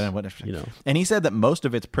 he's like been in witness protection. And he said that most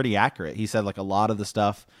of it's pretty accurate. He said, like, a lot of the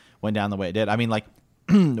stuff went down the way it did. I mean, like,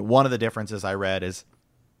 one of the differences I read is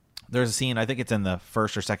there's a scene, I think it's in the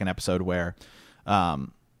first or second episode, where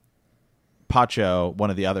Pacho, one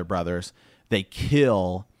of the other brothers, they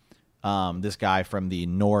kill this guy from the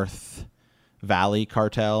North Valley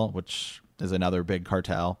cartel, which is another big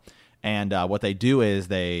cartel. And what they do is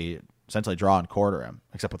they essentially draw and quarter him,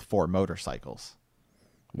 except with 4 motorcycles.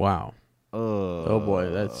 Wow. Oh boy,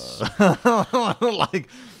 that's like.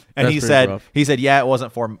 And he said, yeah, it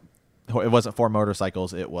wasn't 4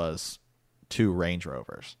 motorcycles, it was 2 Range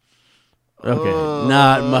Rovers. Okay,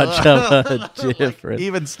 not much of a difference.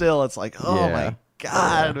 Even still, it's like, my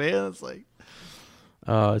God, man. It's like,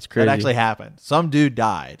 it's crazy. It actually happened. Some dude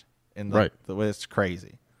died. It's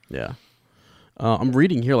crazy. Yeah. I'm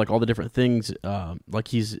reading here, like, all the different things, like,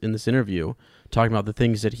 he's in this interview talking about the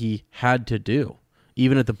things that he had to do.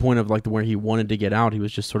 Even at the point of, like, where he wanted to get out, he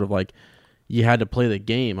was just sort of like, you had to play the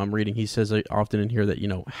game. I'm reading, he says often in here that,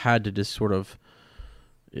 had to just sort of,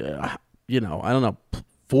 I don't know,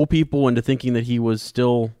 fool people into thinking that he was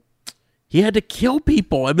still, he had to kill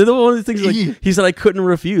people. I mean, one of these things, like, he said, I couldn't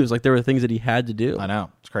refuse. Like, there were things that he had to do. I know,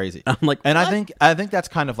 it's crazy. I'm like, and what? I think that's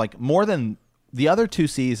kind of like more than the other 2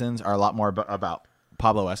 seasons are a lot more about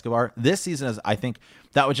Pablo Escobar. This season is, I think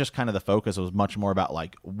that was just kind of the focus. It was much more about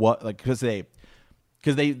like what, like, because they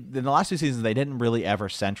in the last 2 seasons they didn't really ever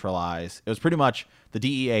centralize. It was pretty much the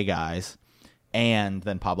DEA guys and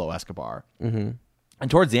then Pablo Escobar. Mm-hmm. And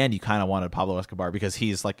towards the end, you kind of wanted Pablo Escobar because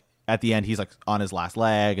he's like, at the end, he's like on his last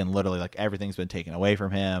leg and literally like everything's been taken away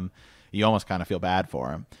from him. You almost kind of feel bad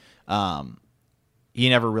for him. He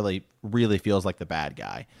never really feels like the bad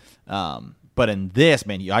guy. But in this,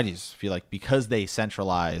 man, I just feel like because they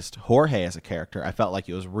centralized Jorge as a character, I felt like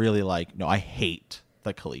it was really like, no, I hate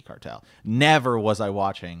the Kali cartel. Never was I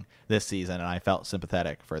watching this season and I felt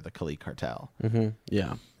sympathetic for the Kali cartel.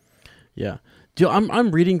 Yeah. Dude,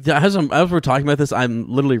 I'm reading as we're talking about this. I'm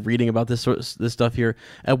literally reading about this stuff here.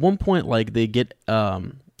 At one point, like they get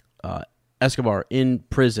Escobar in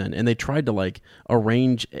prison, and they tried to like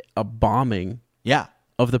arrange a bombing. Yeah.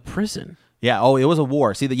 Of the prison. Yeah. Oh, it was a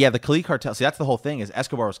war. See, the Kali cartel. See, that's the whole thing. Is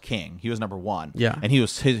Escobar was king. He was number one. Yeah. And he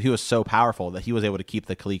was so powerful that he was able to keep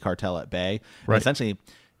the Kali cartel at bay. Right. And essentially,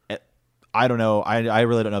 I don't know. I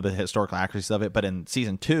really don't know the historical accuracy of it. But in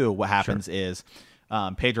season 2, what happens is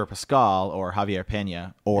Pedro Pascal or Javier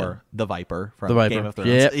Pena or the Viper from Game of Thrones.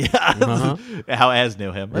 Yep. Yeah. How Ez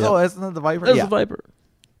knew him. Yep. Oh, isn't that the Viper? That's the Viper.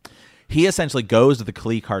 He essentially goes to the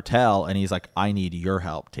Kali cartel and he's like, I need your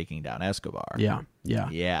help taking down Escobar. Yeah.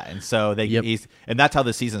 And so and that's how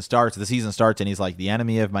the season starts. The season starts and he's like, the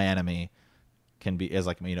enemy of my enemy is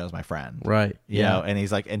like, is my friend. Right. You know, and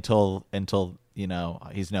he's like, until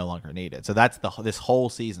he's no longer needed. So that's this whole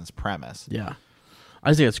season's premise. Yeah.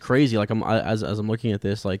 I think it's crazy. Like as I'm looking at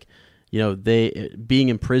this, like, they being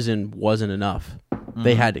in prison wasn't enough.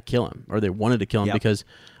 They had to kill him, or they wanted to kill him because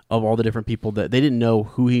of all the different people that they didn't know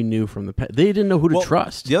who he knew from the past. They didn't know who to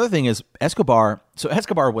trust. The other thing is Escobar. So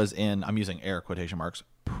Escobar was in, I'm using air quotation marks,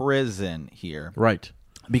 prison here. Right.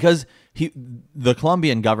 Because the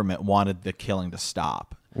Colombian government wanted the killing to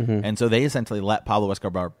stop. And so they essentially let Pablo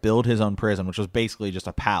Escobar build his own prison, which was basically just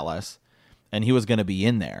a palace. And he was going to be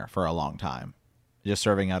in there for a long time, just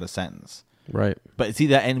serving out a sentence. Right. But see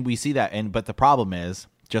that, and we see that, but the problem is,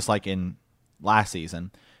 just like in last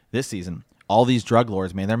season, this season, all these drug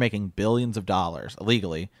lords, man, they're making billions of dollars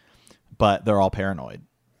illegally, but they're all paranoid.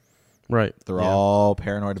 Right. They're all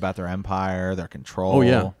paranoid about their empire, their control. Oh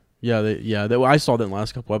yeah. I saw that in the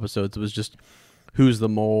last couple episodes. It was just who's the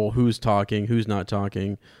mole, who's talking, who's not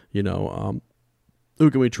talking. Who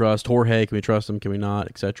can we trust? Jorge, can we trust him? Can we not?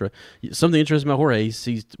 Etc. Something interesting about Jorge,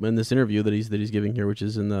 he's in this interview that he's giving here, which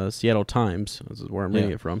is in the Seattle Times. This is where I'm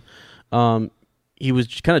reading it from. He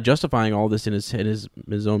was kind of justifying all this in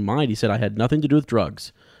his own mind. He said, I had nothing to do with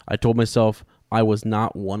drugs. I told myself I was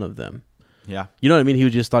not one of them. Yeah. You know what I mean? He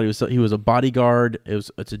just thought he was a bodyguard.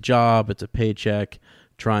 It's a job. It's a paycheck.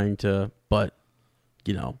 But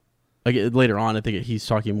later on, I think he's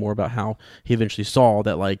talking more about how he eventually saw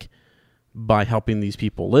that, like, by helping these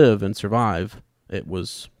people live and survive, it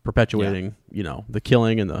was perpetuating, the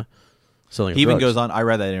killing and the selling of drugs. He even goes on, I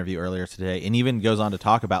read that interview earlier today, and even goes on to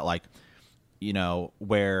talk about, like,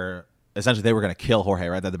 where essentially they were going to kill Jorge,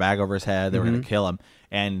 right? They had the bag over his head. They were going to kill him.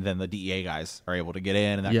 And then the DEA guys are able to get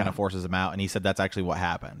in, and that kind of forces him out. And he said that's actually what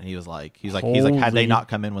happened. And he was like, had they not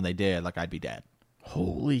come in when they did, like, I'd be dead.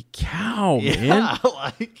 Holy cow, man. Yeah,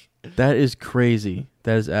 like, that is crazy.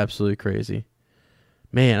 That is absolutely crazy.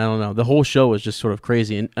 Man, I don't know. The whole show is just sort of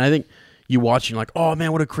crazy. And I think you watch and you're like, oh,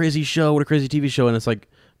 man, what a crazy show. What a crazy TV show. And it's like,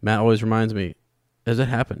 Matt always reminds me, has it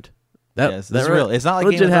happened? That's real. It's not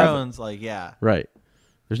like Game of Thrones. Like, yeah. Right.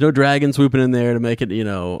 There's no dragon swooping in there to make it,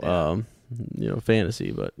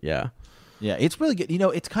 fantasy. But, yeah. Yeah, it's really good.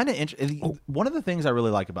 It's kind of interesting. One of the things I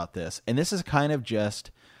really like about this, and this is kind of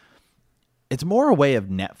just, it's more a way of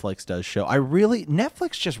Netflix does show.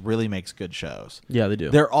 Netflix just really makes good shows. Yeah, they do.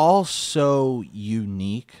 They're all so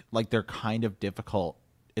unique. Like, they're kind of difficult.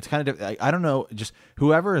 It's kind of, I don't know, just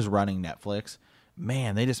whoever is running Netflix,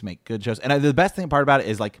 man, they just make good shows. And the best part about it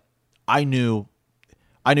is, like, I knew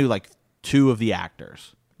like 2 of the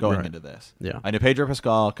actors going into this. Yeah. I knew Pedro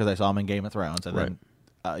Pascal because I saw him in Game of Thrones. And then,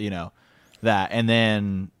 that. And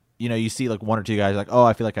then, you see like 1 or 2 guys like, oh,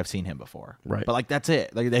 I feel like I've seen him before. Right. But like, that's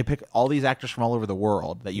it. Like, they pick all these actors from all over the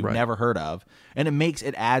world that you've never heard of. And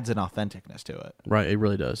it adds an authenticness to it. Right. It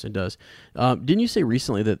really does. It does. Didn't you say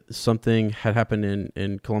recently that something had happened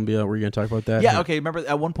in Colombia? Were you going to talk about that? Yeah. Okay. Remember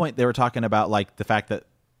at one point they were talking about like the fact that,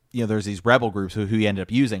 there's these rebel groups who he ended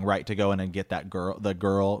up using, right, to go in and get the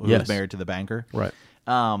girl who was married to the banker. Right.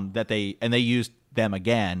 They used them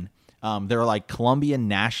again. They're like Colombian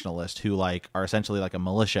nationalists who like are essentially like a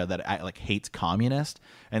militia that like hates communists,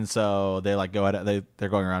 and so they like they're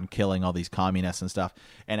going around killing all these communists and stuff.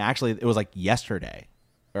 And actually, it was like yesterday,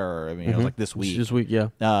 or it was like this week. This week, yeah.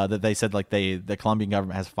 That they said like the Colombian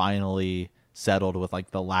government has finally settled with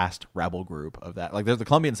like the last rebel group of that. Like, there's the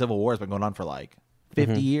Colombian Civil War has been going on for like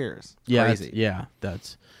 50 years. Yeah, crazy.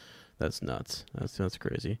 That's nuts. That's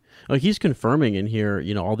crazy. Like, he's confirming in here,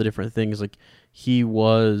 all the different things. Like, he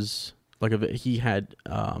was like he had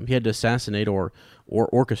to assassinate or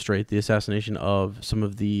orchestrate the assassination of some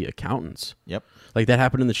of the accountants. Yep. Like, that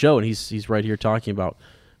happened in the show, and he's right here talking about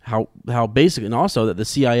how basic, and also that the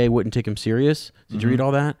CIA wouldn't take him serious. Did you read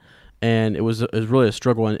all that? and it was really a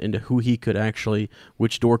struggle into who he could actually,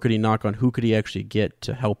 which door could he knock on, who could he actually get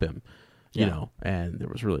to help him, you know. And there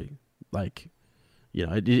was really like, you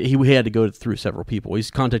know, he had to go through several people. He's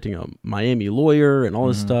contacting a Miami lawyer and all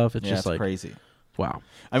this stuff. It's just like crazy. Wow.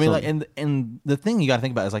 I mean, like, and the thing you got to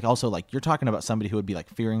think about is like also like you're talking about somebody who would be like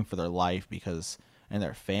fearing for their life because and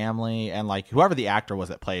their family, and like whoever the actor was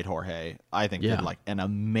that played Jorge, I think did like an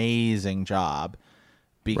amazing job.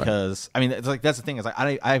 Because I mean, it's like that's the thing is like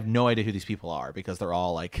I have no idea who these people are because they're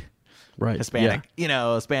all like Hispanic, you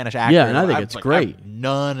know, Spanish actors. Yeah, and I think it's like, great.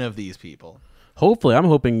 None of these people. Hopefully, I'm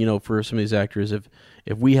hoping, you know, for some of these actors, if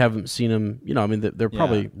we haven't seen them, you know, I mean, they're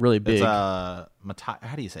probably really big. It's, how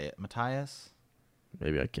do you say it? Matthias?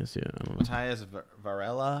 Maybe I can't see it. I don't know. Matthias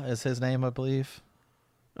Varela is his name, I believe.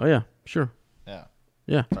 Oh yeah, sure. Yeah.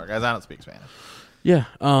 Yeah. Sorry, guys, I don't speak Spanish. Yeah.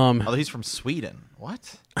 Although he's from Sweden.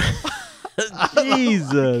 What?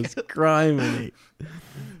 Jesus, criminy.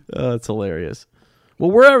 Oh, it's hilarious. Well,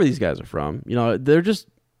 wherever these guys are from, you know, they're just.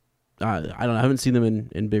 I don't know. I haven't seen them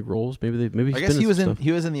in big roles. Maybe I guess he was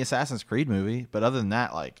in the Assassin's Creed movie, but other than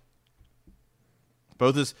that, like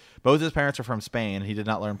both his parents are from Spain. He did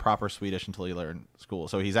not learn proper Swedish until he learned school.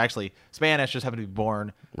 So he's actually Spanish. Just happened to be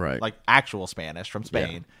born like actual Spanish from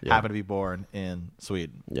Spain. Yeah. Happened to be born in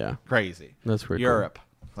Sweden. Yeah, crazy. That's pretty Europe.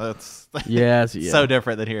 Cool. That's so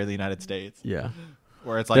different than here in the United States. Yeah,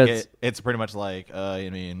 where it's like it's pretty much like I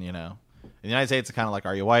mean, you know. In the United States, it's kind of like,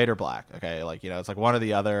 are you white or black? Okay, like, you know, it's like one or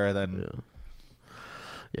the other. And then,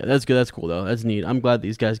 yeah, that's good. That's cool though. That's neat. I'm glad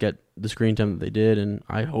these guys got the screen time that they did, and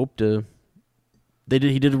I hope to.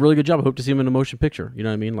 He did a really good job. I hope to see him in a motion picture. You know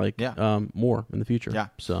what I mean? Like, more in the future. Yeah.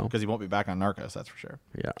 So because he won't be back on Narcos, that's for sure.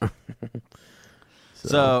 Yeah.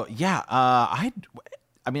 so yeah, I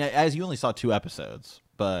mean, as you only saw 2 episodes,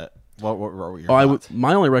 but what were your thoughts?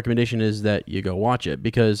 My only recommendation is that you go watch it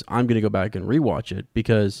because I'm going to go back and rewatch it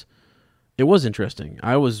because. It was interesting.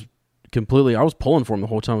 I was pulling for him the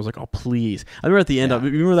whole time. I was like, oh, please. I remember at the end,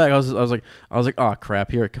 remember that? I was like, oh, crap,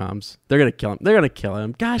 here it comes. They're going to kill him. They're going to kill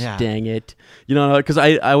him. Gosh dang it. You know, because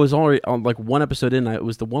I was already on like one episode in. It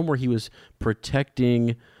was the one where he was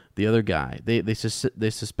protecting the other guy. They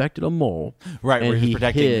suspected a mole. Right, where he's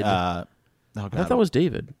protecting. Hid. I thought that was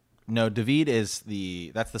David. No, David is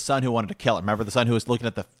that's the son who wanted to kill him. Remember the son who was looking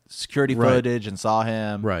at the security footage and saw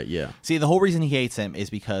him? Right, yeah. See, the whole reason he hates him is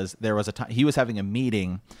because there was a time he was having a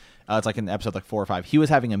meeting. It's like in episode like 4 or 5. He was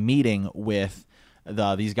having a meeting with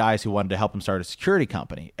these guys who wanted to help him start a security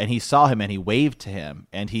company. And he saw him and he waved to him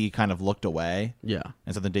and he kind of looked away. Yeah.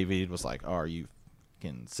 And so then David was like, oh, are you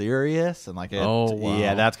fucking serious? And like, wow.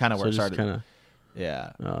 Yeah, that's kind of where it started. Kinda,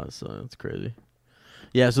 yeah. Oh, so that's crazy.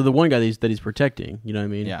 Yeah, so the one guy that he's protecting, you know what I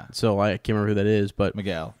mean? Yeah. So I can't remember who that is, but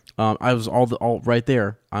Miguel. I was all right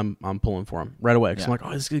there. I'm pulling for him right away because I'm like, oh,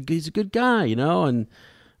 he's a good guy, you know. And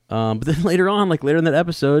but then later on, like later in that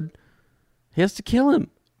episode, he has to kill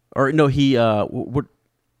him, or no, he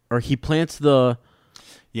he plants the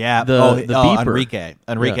beeper.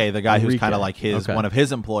 Enrique, the guy who's kind of like one of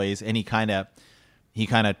his employees, and he kind of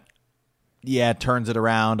turns it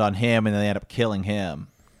around on him, and then they end up killing him.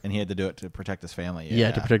 And he had to do it to protect his family. Yeah,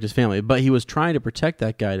 to protect his family. But he was trying to protect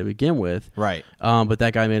that guy to begin with. Right. But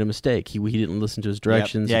that guy made a mistake. He didn't listen to his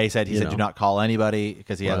directions. Yep. Yeah, he said do not call anybody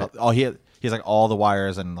because he had he has like all the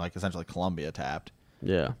wires and like essentially Colombia tapped.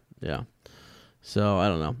 Yeah. So I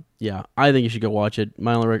don't know. Yeah, I think you should go watch it.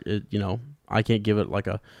 My only, I can't give it like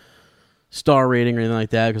a star rating or anything like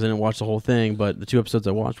that because I didn't watch the whole thing. But the 2 episodes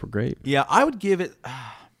I watched were great. Yeah, I would give it.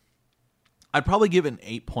 I'd probably give it an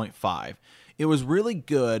 8.5. It was really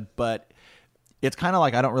good, but it's kind of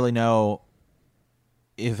like I don't really know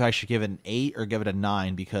if I should give it an 8 or give it a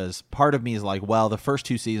 9 because part of me is like, well, the first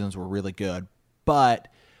 2 seasons were really good, but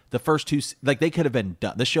the first 2 like they could have been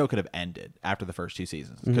done. The show could have ended after the first 2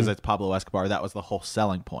 seasons because it's Pablo Escobar. That was the whole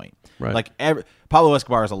selling point. Right. Like Pablo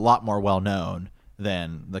Escobar is a lot more well known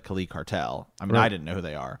than the Cali Cartel. I mean, I didn't know who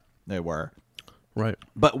they were. Right.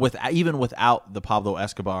 But even without the Pablo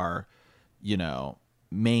Escobar,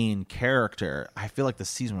 main character, I feel like the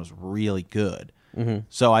season was really good. Mm-hmm.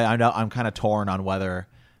 So I know I'm kind of torn on whether,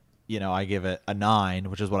 I give it a 9,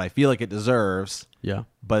 which is what I feel like it deserves. Yeah.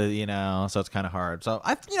 But so it's kind of hard. So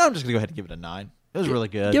I'm just gonna go ahead and give it a 9. It was really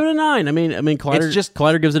good. Give it a 9. I mean,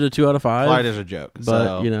 Collider gives it a 2 out of 5. Collider's a joke,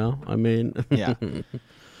 but yeah.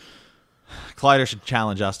 Collider should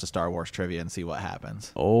challenge us to Star Wars trivia and see what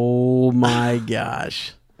happens. Oh my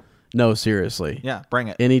gosh. No, seriously. Yeah, bring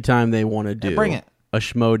it. Anytime they want to do bring it. A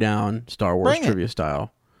Schmodown Star Wars trivia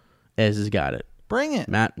style, Ez has got it. Bring it.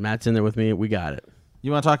 Matt's in there with me. We got it.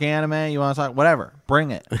 You want to talk anime? You want to talk whatever?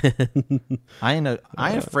 Bring it. I ain't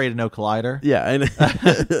afraid of no Collider. Yeah. I know.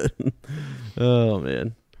 Oh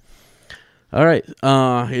man. All right.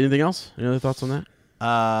 Anything else? Any other thoughts on that?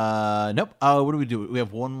 Nope. What do we do? We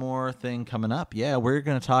have one more thing coming up. Yeah, we're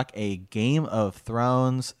going to talk a Game of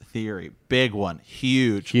Thrones theory. Big one.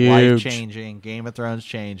 Huge. Life-changing. Game of Thrones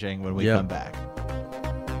changing when we come back.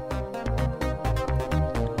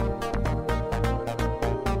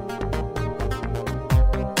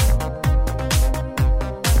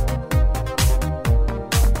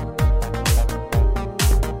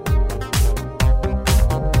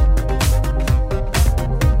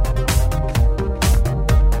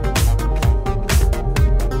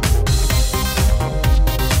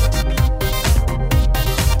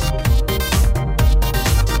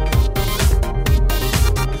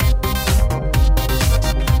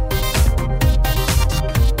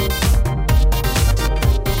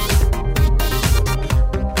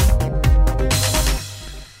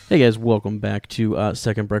 Hey guys, welcome back to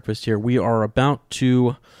Second Breakfast here. We are about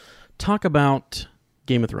to talk about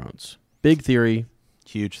Game of Thrones. Big theory.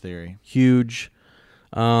 Huge theory. Huge.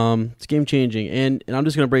 It's game-changing. And I'm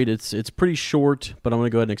just going to break it. It's pretty short, but I'm going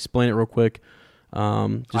to go ahead and explain it real quick.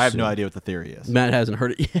 I have no idea what the theory is. Matt hasn't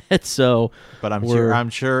heard it yet, so... But I'm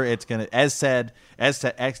sure it's going to... X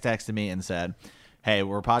texted me and said, hey,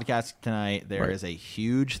 we're podcasting tonight. There is a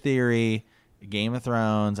huge theory... Game of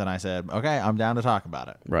Thrones, and I said, okay, I'm down to talk about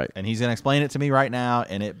it. Right. And he's going to explain it to me right now,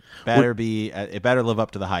 and it better live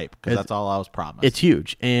up to the hype, because that's all I was promised. It's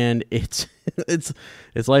huge, and it's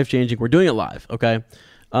life-changing. We're doing it live, okay?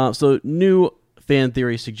 So new fan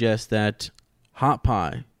theory suggests that Hot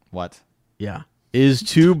Pie... What? Yeah. ...is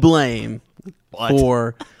to blame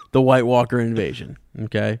for the White Walker invasion,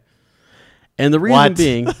 okay? And the reason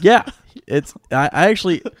being... Yeah.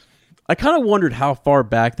 I kind of wondered how far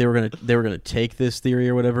back they were gonna take this theory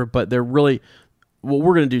or whatever, but they're really what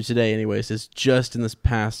we're gonna do today, anyways, is just in this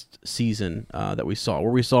past season that we saw,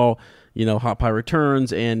 where we saw Hot Pie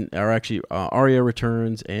returns Arya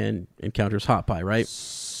returns and encounters Hot Pie, right?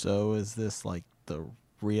 So is this like the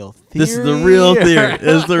real theory? This is the real theory.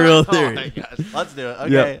 This is the real theory. Oh my gosh. Let's do it.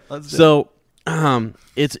 Okay, let's do it. So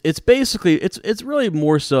it's basically it's really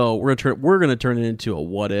more so we're gonna turn it into a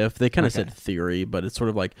what if. They kind of said theory, but it's sort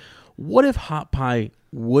of like, what if Hot Pie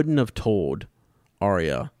wouldn't have told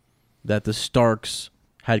Arya that the Starks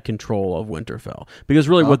had control of Winterfell? Because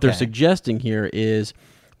really what they're suggesting here is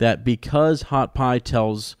that because Hot Pie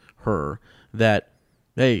tells her that,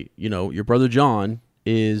 hey, your brother Jon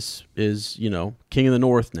is king of the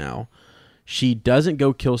North now, she doesn't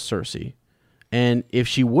go kill Cersei. And if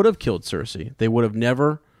she would have killed Cersei, they would have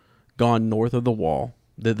never gone north of the wall.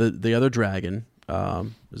 The other dragon,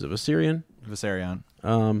 is it Viserion? Viserion.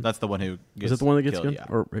 That's the one who gets is that the one that gets killed? Yeah.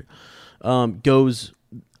 Or goes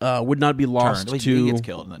would not be lost to he gets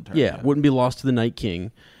killed and then turned. Wouldn't be lost to the Night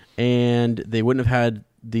King, and they wouldn't have had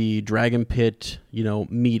the Dragon Pit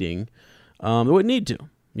meeting. They wouldn't need to,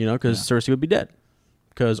 because Cersei would be dead,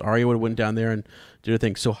 because Arya would have went down there and did a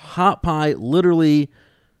thing. So Hot Pie literally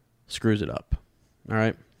screws it up. All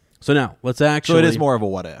right. So now let's actually. So it is more of a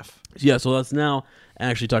what if. Yeah. So let's now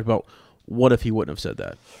actually talk about what if he wouldn't have said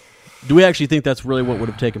that. Do we actually think that's really what would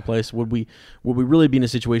have taken place? Would we really be in a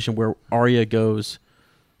situation where Arya goes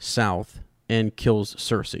south and kills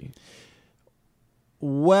Cersei?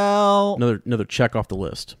 Well, another check off the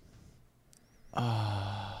list.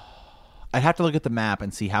 I'd have to look at the map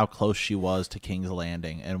and see how close she was to King's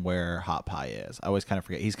Landing and where Hot Pie is. I always kind of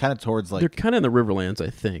forget. He's kind of towards they're kind of in the Riverlands, I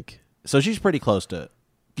think. So she's pretty close to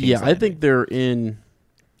King's Landing. I think they're in.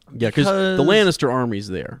 Yeah, because the Lannister army's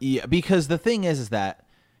there. Yeah, because the thing is that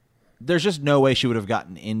there's just no way she would have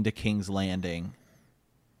gotten into King's Landing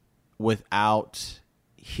without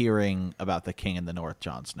hearing about the King in the North,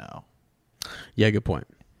 Jon Snow. Yeah, good point.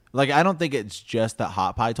 Like, I don't think it's just that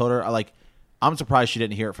Hot Pie told her. Like, I'm surprised she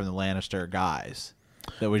didn't hear it from the Lannister guys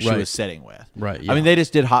that she was sitting with. Right. Yeah. I mean, they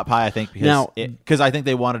just did Hot Pie, I think, because I think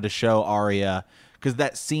they wanted to show Arya, because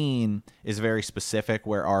that scene is very specific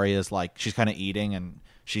where Arya's like, she's kind of eating and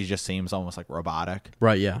she just seems almost like robotic.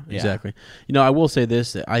 Right, yeah, exactly. I will say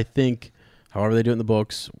this, that I think, however they do it in the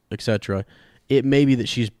books, etc., it may be that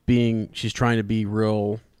she's trying to be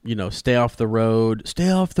real, stay off the road.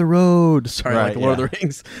 Sorry, like Lord of the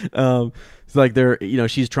Rings. It's like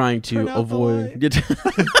she's trying to avoid.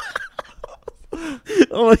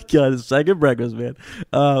 Oh my God, it's second breakfast, man.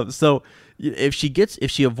 So if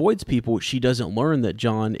she avoids people, she doesn't learn that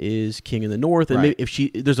Jon is king in the North, and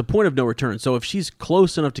maybe there's a point of no return. So if she's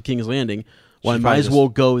close enough to King's Landing, well, I might as well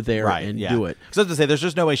go there and do it. Because I was to say, there's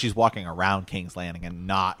just no way she's walking around King's Landing and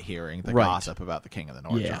not hearing the gossip about the King of the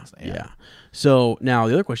North. Yeah. So now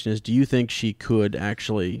the other question is, do you think she could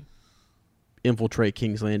actually infiltrate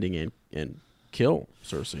King's Landing and kill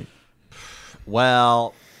Cersei?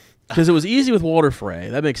 Well, Because it was easy with Walder Frey.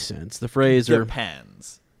 That makes sense. The Freys are,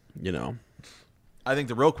 Depends. you know. I think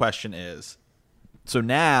the real question is, so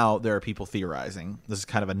now there are people theorizing, this is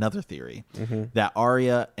kind of another theory, that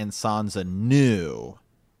Arya and Sansa knew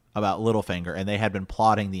about Littlefinger, and they had been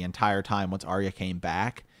plotting the entire time once Arya came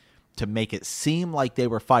back to make it seem like they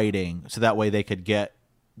were fighting so that way they could get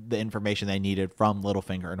the information they needed from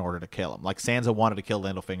Littlefinger in order to kill him. Like Sansa wanted to kill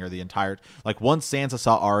Littlefinger the entire... Like once Sansa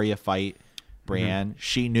saw Arya fight Brienne,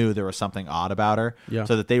 she knew there was something odd about her. Yeah.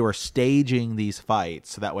 So that they were staging these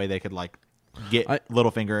fights so that way they could like get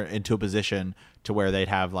Littlefinger into a position to where they'd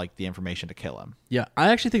have like the information to kill him. Yeah, I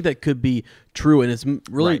actually think that could be true, and it's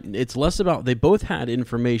really Right. it's less about they both had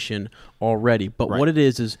information already, but what it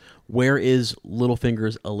is where is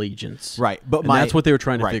Littlefinger's allegiance? Right. But and that's what they were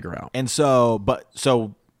trying to figure out. And so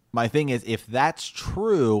my thing is, if that's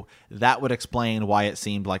true, that would explain why it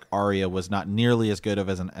seemed like Arya was not nearly as good of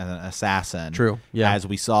as an assassin. True. Yeah. As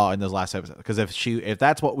we saw in those last episodes. Because if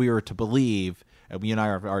that's what we were to believe, and you and I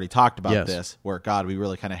have already talked about Yes. this, where God, we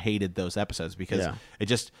really kind of hated those episodes because Yeah. it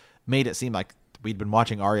just made it seem like we'd been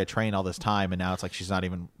watching Arya train all this time, and now it's like she's not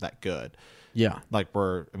even that good. Yeah. Like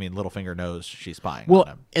Littlefinger knows she's spying Well, on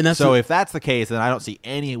him. and that's so the- if that's the case, then I don't see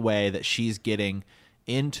any way that she's getting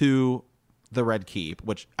into the Red Keep,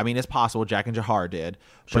 which I mean is possible. Jack and Jahar did,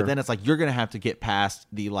 Sure. but then it's like you're gonna have to get past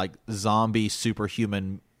the like zombie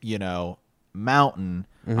superhuman, mountain.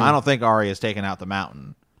 I don't think Arya's taking out the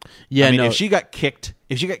mountain. Yeah, I mean, no. if she got kicked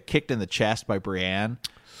in the chest by Brienne,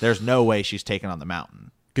 there's no way she's taking on the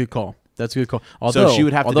mountain. Good call. That's a good call. Although she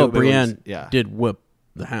would have to although do it, but it was- Brienne yeah. did whip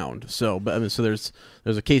the Hound, so there's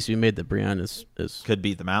a case to be made that Brienne is Could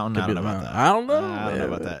beat the mountain. I beat don't know the about that. mountain. I don't know. I don't know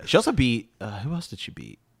Yeah, about that. She also beat. Who else did she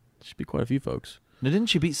beat? should be quite a few folks. No, didn't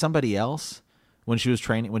she beat somebody else when she was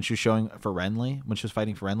training? When she was showing for Renly? When she was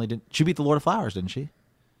fighting for Renly? Did she beat the Lord of Flowers? Didn't she?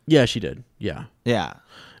 Yeah, she did. Yeah. Yeah.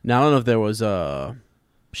 Now I don't know if there was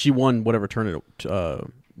she won whatever tournament,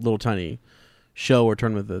 little tiny show or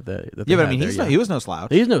tournament that they Yeah, but I had mean, there, he was no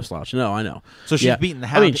slouch. He's no slouch. No, I know. So she's Yeah. beaten the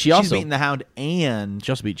Hound. I mean, she's beaten the Hound and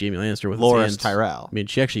She also beat Jaime Lannister with Loras his hands. Tyrell. I mean,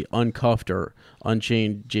 she actually uncuffed or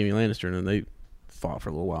unchained Jaime Lannister, and then they fought for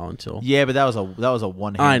a little while until. yeah, but that was a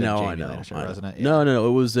one-handed. I know. Lannister, I know. wasn't it? Yeah. No.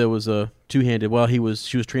 It was a two-handed. Well, she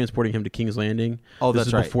was transporting him to King's Landing. Oh, This that's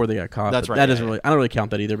is right. Before they got caught. That's but right, That yeah, doesn't really. I don't really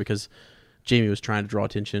count that either because Jaime was trying to draw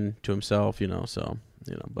attention to himself.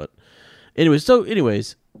 But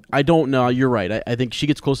anyways, I don't know. You're right. I think she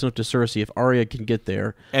gets close enough to Cersei. If Arya can get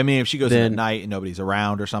there, I mean, if she goes in Then- at night and nobody's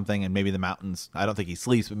around or something, and maybe the mountains. I don't think he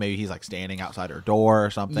sleeps, but maybe he's like standing outside her door or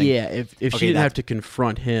something. yeah. If Okay, she didn't that's- have to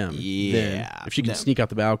confront him, then Yeah. if she can No. sneak out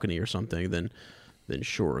the balcony or something, then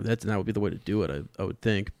sure, that would be the way to do it. I would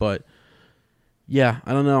think, but. Yeah,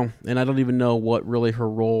 I don't know, and I don't even know what really her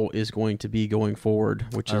role is going to be going forward.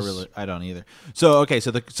 Which is I don't either. So okay,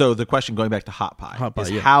 so the question going back to Hot Pie, Hot Pie,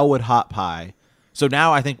 is yeah. how would Hot Pie? So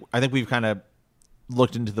now I think we've kind of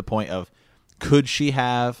looked into the point of could she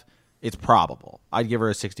have? It's probable. I'd give her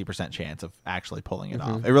a 60% chance of actually pulling it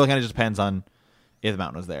off. It really kind of just depends on if the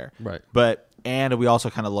mountain was there, Right. And we also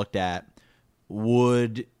kind of looked at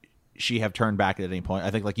would she have turned back at any point? I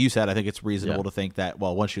think, like you said, I think it's reasonable Yeah. to think that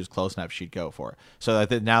once she was close enough, she'd go for it. So I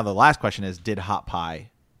think now the last question is, did Hot Pie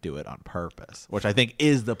do it on purpose? Which I think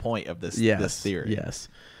is the point of this theory. Yes.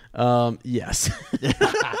 Yes.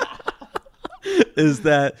 Is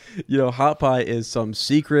that, Hot Pie is some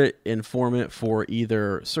secret informant for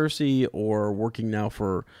either Cersei or working now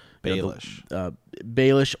for Baelish.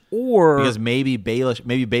 Baelish, or Because maybe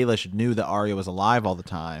Baelish knew that Arya was alive all the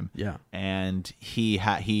time. Yeah. And he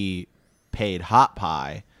paid Hot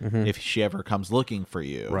Pie if she ever comes looking for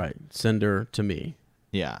you. right, send her to me.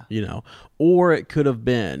 Yeah. Or it could have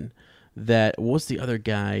been that what's the other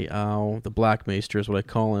guy? Oh, the Black Maester is what I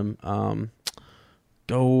call him.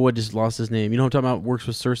 I just lost his name. You know what I'm talking about? Works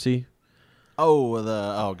with Cersei.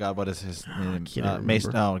 Oh God, what is his name? can't even Mace.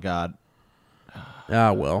 remember. Oh God,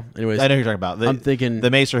 Well, anyways, I know who you're talking about. I'm thinking the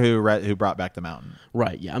Maester who brought back the mountain.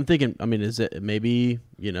 right. Yeah, I'm thinking. I mean, is it maybe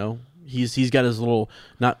he's got his little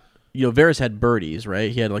Varys had birdies,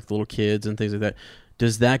 right? He had like little kids and things like that.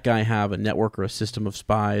 Does that guy have a network or a system of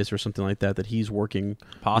spies or something like that he's working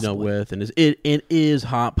Possibly. with? And is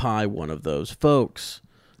Hot Pie one of those folks?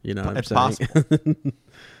 What It's I'm saying?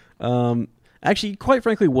 possible. Actually, quite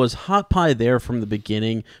frankly, was Hot Pie there from the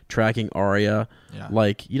beginning, tracking Arya? Yeah.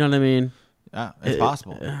 Like, you know what I mean? Yeah, it's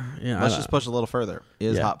possible. Yeah, Let's just push a little further.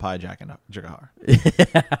 Is Yeah. Hot Pie Jack and Jahar?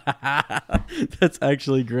 That's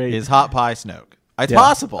actually great. Is Hot Pie Snoke? It's Yeah.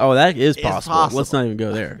 possible. Oh, that is It's possible. possible. Let's not even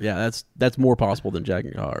go there. Yeah, that's more possible than Jack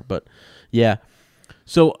and Jahar. But yeah,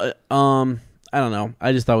 so I don't know.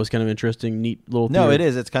 I just thought it was kind of interesting, neat little. No, theory. it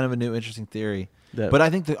is. It's kind of a new, interesting theory. But I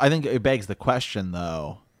think it begs the question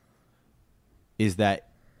though. Is that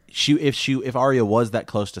if Arya was that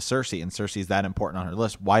close to Cersei and Cersei's that important on her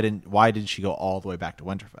list, why did she go all the way back to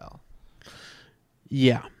Winterfell?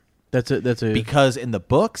 Yeah, that's a because in the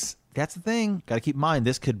books, that's the thing. Got to keep in mind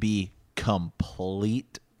this could be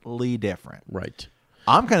completely different. right.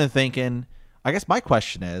 I'm kind of thinking. I guess my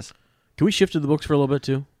question is. Can we shift to the books for a little bit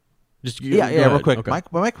too? Just Yeah, go ahead. real quick. Okay.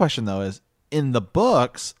 My question though is in the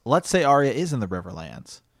books. Let's say Arya is in the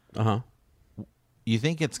Riverlands. You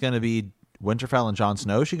think it's going to be Winterfell and Jon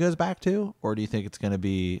Snow she goes back to, or do you think it's going to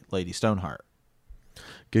be Lady Stoneheart?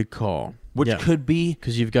 Good call. Which could be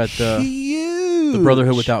because you've got huge. the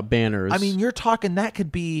Brotherhood without banners. I mean, you're talking that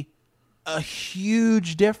could be a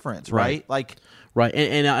huge difference, right? Like, right.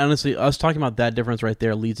 And honestly, us talking about that difference right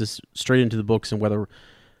there leads us straight into the books and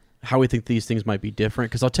how we think these things might be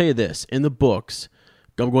different. Because I'll tell you this: in the books,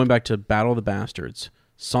 I'm going back to Battle of the Bastards.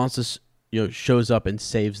 Sansa, shows up and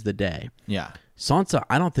saves the day. yeah, Sansa,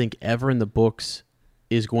 I don't think ever in the books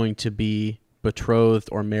is going to be betrothed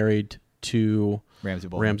or married to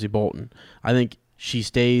Ramsay Bolton. I think she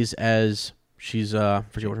stays as she's I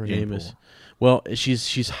forget what her name is. Well,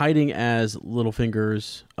 she's hiding as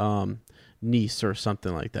Littlefinger's niece or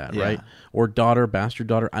something like that, Yeah. right? Or daughter, bastard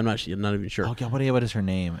daughter. I'm not even sure. Oh God, what is her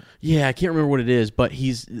name? Yeah, I can't remember what it is, but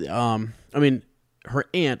he's I mean, her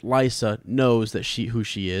aunt Lysa knows that who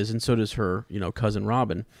she is, and so does her, cousin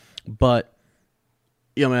Robin. But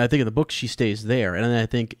I think in the book she stays there, and then I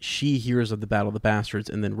think she hears of the Battle of the Bastards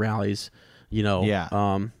and then rallies,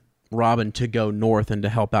 Robin to go north and to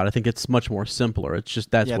help out. I think it's much more simpler. It's just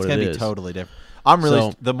that's what it is. It's gonna be totally different. I'm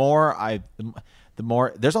really the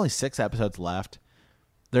more there's only 6 episodes left.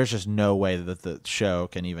 There's just no way that the show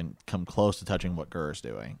can even come close to touching what Gurr's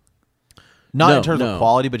doing. Not in terms of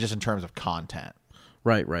quality, but just in terms of content.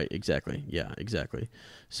 Right, exactly. Yeah, exactly.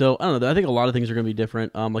 So, I don't know. I think a lot of things are going to be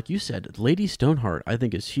different. Like you said, Lady Stoneheart, I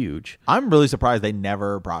think, is huge. I'm really surprised they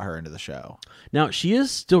never brought her into the show. Now, she is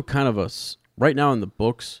still kind of right now in the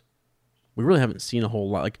books, we really haven't seen a whole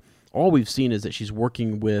lot. Like, all we've seen is that she's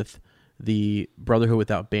working with the Brotherhood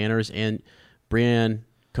without banners, and Brienne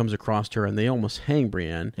comes across her, and they almost hang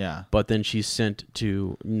Brienne. Yeah. But But then she's sent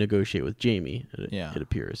to negotiate with Jaime, Yeah. it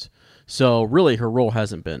appears. So, really, her role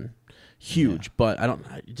hasn't been huge, but I don't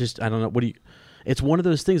know. It's one of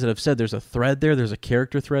those things that I've said, there's a thread there, there's a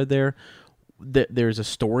character thread there, there's a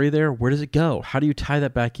story there. Where does it go? How do you tie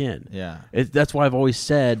that back in? Yeah. That's why I've always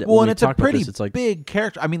said, Well, when and we it's a talk about pretty this, it's like, big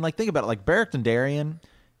character. I mean, like, think about it. Like, Beric Dondarrion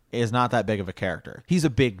is not that big of a character. He's a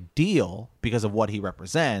big deal because of what he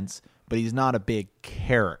represents, but he's not a big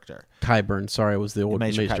character. Qyburn, sorry, was the old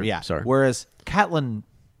Maester Maester. yeah. Sorry. Whereas Catelyn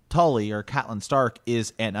Tully or Catelyn Stark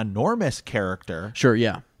is an enormous character Sure,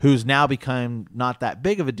 yeah. who's now become not that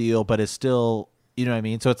big of a deal, but is still, you know what I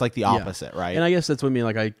mean? So it's like the opposite, right? And I guess that's what I mean.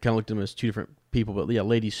 Like, I kind of looked at them as two different people, but yeah,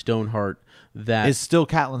 Lady Stoneheart, that is still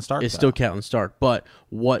Catelyn Stark. is still Catelyn Stark. But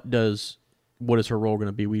what is her role going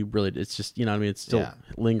to be? It's just, you know what I mean? It's still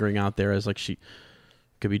lingering out there as like she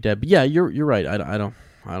could be dead. But yeah, you're right. I don't know.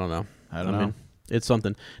 I don't know. It's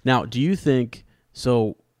something. Now, do you think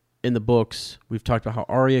so? In the books, we've talked about how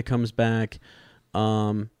Arya comes back.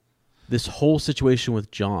 This whole situation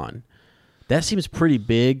with Jon, that seems pretty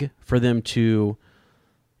big for them to,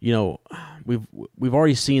 we've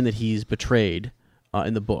already seen that he's betrayed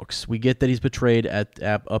in the books. We get that he's betrayed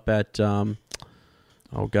up at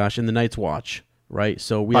in the Night's Watch, right?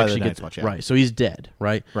 So we actually get Watch, yeah. right. So he's dead,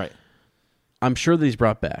 right? Right. I'm sure that he's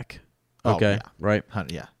brought back. Okay, Oh, yeah. right?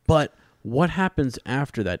 Yeah. But what happens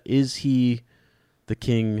after that? Is he the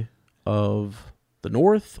king of the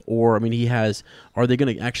North? Or, I mean, are they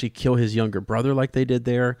going to actually kill his younger brother like they did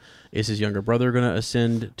there? Is his younger brother going to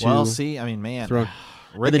ascend to... Well, see, I mean, man, throne?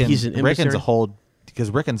 And then he's an Rickon's emissary? a whole...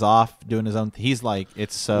 Because Rickon's off doing his own... He's like,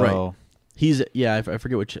 it's so... Right. He's... Yeah, I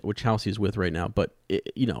forget which house he's with right now, but,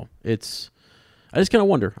 it's... I just kind of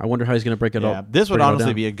wonder. I wonder how he's going to break it up. This would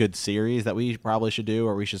honestly be a good series that we probably should do,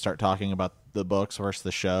 or we should start talking about the books versus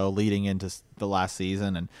the show leading into the last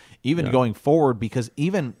season and even going forward. Because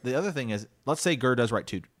even the other thing is, let's say Gurr does write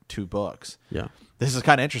two books. Yeah. This is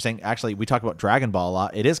kind of interesting. Actually, we talk about Dragon Ball a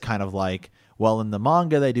lot. It is kind of like, well, in the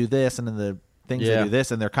manga they do this, and in the things they do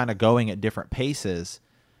this, and they're kind of going at different paces.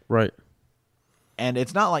 Right. And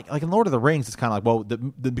it's not like in Lord of the Rings, it's kind of like, well,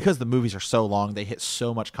 because the movies are so long, they hit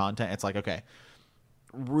so much content. It's like, okay,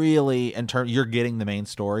 really, you're getting the main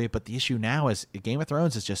story, but the issue now is Game of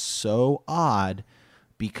Thrones is just so odd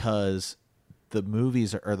because the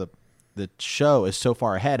movies or the show is so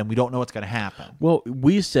far ahead, and we don't know what's going to happen. Well,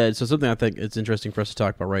 we said, so something I think it's interesting for us to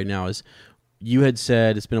talk about right now is you had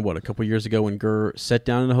said it's been a couple years ago when Gurr sat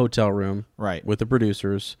down in a hotel room Right. with the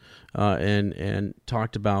producers and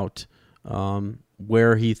talked about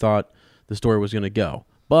where he thought the story was going to go.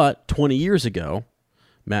 But 20 years ago,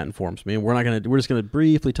 Matt informs me, and we're just gonna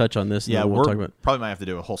briefly touch on this. And Yeah, then we'll talk about probably might have to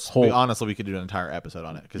do a whole. Honestly, we could do an entire episode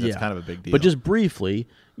on it because it's kind of a big deal. But just briefly,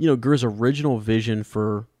 Gurr's original vision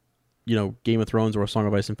for Game of Thrones or A Song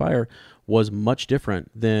of Ice and Fire was much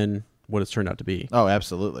different than what it's turned out to be. Oh,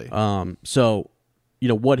 absolutely. So,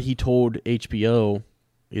 what he told HBO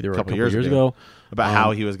either a couple years ago about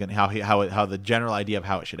how he was going, how the general idea of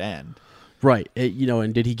how it should end. Right.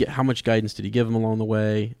 And did he get, how much guidance did he give him along the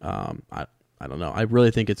way? I don't know. I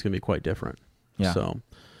really think it's going to be quite different. Yeah. So,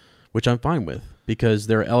 which I'm fine with, because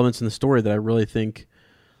there are elements in the story that I really think,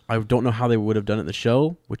 I don't know how they would have done it in the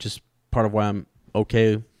show, which is part of why I'm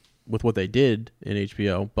okay with what they did in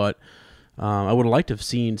HBO. But I would have liked to have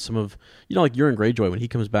seen some of, like Euron Greyjoy, when he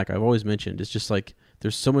comes back, I've always mentioned, it's just like,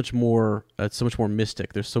 there's so much more, it's so much more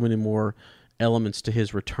mystic. There's so many more elements to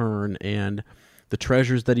his return, and the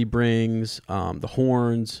treasures that he brings, the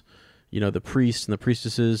horns, the priests and the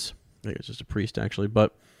priestesses. I think it's just a priest, actually,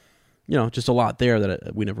 but just a lot there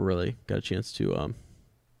that we never really got a chance to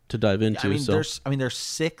dive into. There's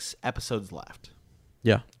 6 episodes left.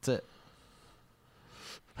 Yeah, That's it.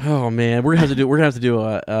 Oh man, we're gonna have to do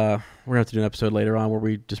an episode later on where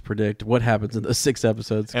we just predict what happens in the 6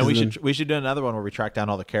 episodes. And we should do another one where we track down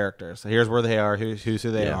all the characters. So here's where they are, who's who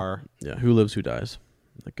they are. Yeah, who lives, who dies.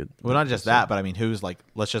 Well, not just that, but who's like.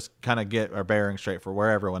 Let's just kind of get our bearings straight for where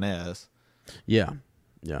everyone is. Yeah.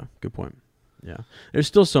 Yeah, good point. Yeah, there's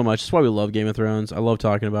still so much. That's why we love Game of Thrones. I love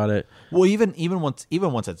talking about it. Well, even once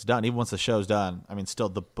it's done, even once the show's done, still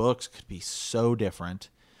the books could be so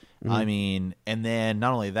different. Mm-hmm. And then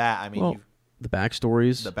not only that, the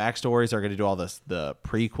backstories. The backstories are going to do all the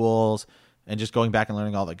prequels, and just going back and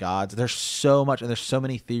learning all the gods. There's so much, and there's so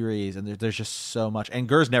many theories, and there's just so much. And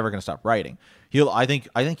Gurr's never going to stop writing. I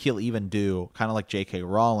think he'll even do kind of like J.K.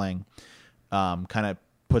 Rowling, kind of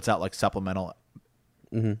puts out like supplemental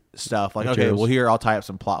stuff. Like, okay, well, here I'll tie up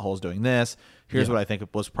some plot holes doing this. Here's what I think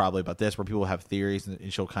was probably about this, where people have theories,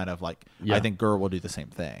 and she'll kind of like. I think Gurr will do the same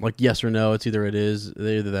thing. Like yes or no. It's either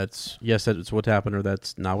that's yes, that's what happened, or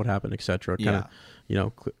that's not what happened, etc. Kind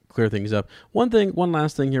of clear things up. One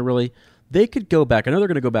last thing here, really. They could go back. I know they're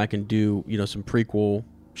going to go back and do some prequel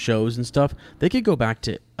shows and stuff. They could go back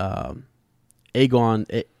to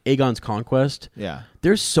Aegon's conquest. Yeah.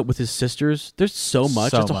 There's with his sisters. There's so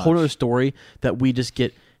much. It's a whole other story that we just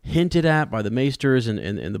get hinted at by the Maesters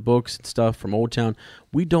and the books and stuff from Old Town.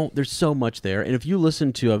 There's so much there. And if you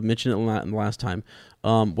listen to, I've mentioned it in the last time,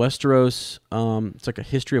 Westeros, it's like a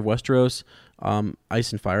history of Westeros,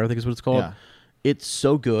 Ice and Fire, I think is what it's called. Yeah. It's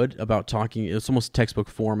so good about talking. It's almost textbook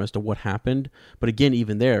form as to what happened. But again,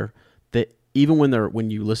 even there, that even when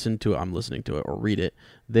you listen to it, I'm listening to it or read it,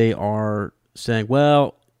 they are saying,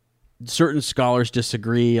 well, certain scholars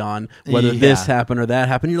disagree on whether this happened or that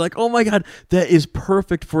happened. You're like, oh my God, that is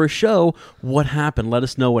perfect for a show. What happened? Let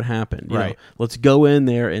us know what happened. Right. Let's go in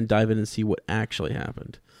there and dive in and see what actually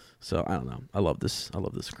happened. So I don't know. I love this. I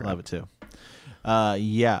love this. I love it too.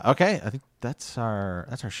 Yeah. Okay. I think that's our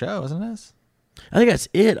show, isn't it? I think that's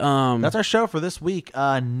it. That's our show for this week.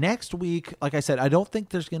 Next week, like I said, I don't think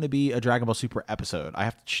there's going to be a Dragon Ball Super episode. I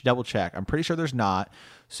have to double check. I'm pretty sure there's not.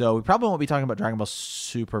 So we probably won't be talking about Dragon Ball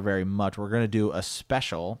Super very much. We're going to do a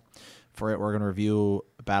special for it. We're going to review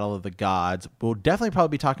Battle of the Gods. We'll definitely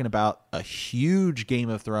probably be talking about a huge Game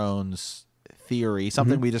of Thrones theory,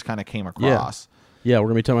 something we just kind of came across. Yeah, we're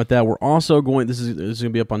going to be talking about that. We're also going, this is going to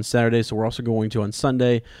be up on Saturday, so we're also going to, on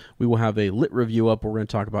Sunday, we will have a lit review up. We're going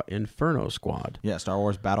to talk about Inferno Squad. Yeah, Star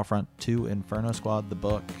Wars Battlefront 2, Inferno Squad, the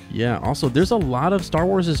book. Yeah, also, there's a lot of Star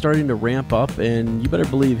Wars is starting to ramp up, and you better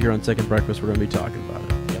believe here on Second Breakfast we're going to be talking about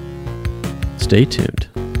it. Yep. Stay tuned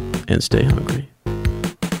and stay hungry.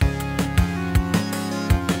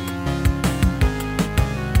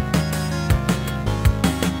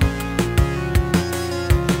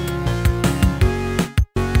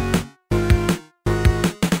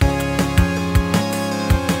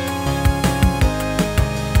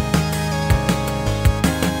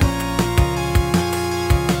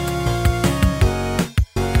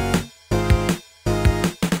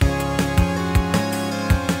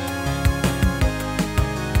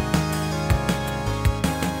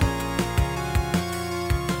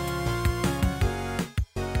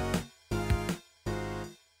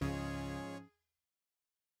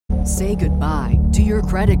 Say goodbye to your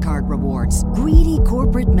credit card rewards. Greedy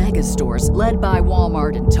corporate mega stores, led by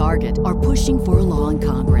Walmart and Target, are pushing for a law in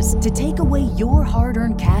Congress to take away your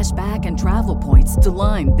hard-earned cash back and travel points to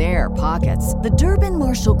line their pockets. The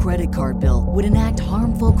Durbin-Marshall credit card bill would enact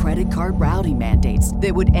harmful credit card routing mandates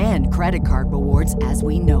that would end credit card rewards as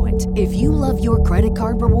we know it. If you love your credit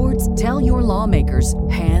card rewards, tell your lawmakers,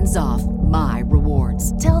 hands off my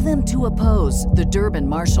rewards. Tell them to oppose the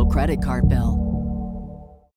Durbin-Marshall credit card bill.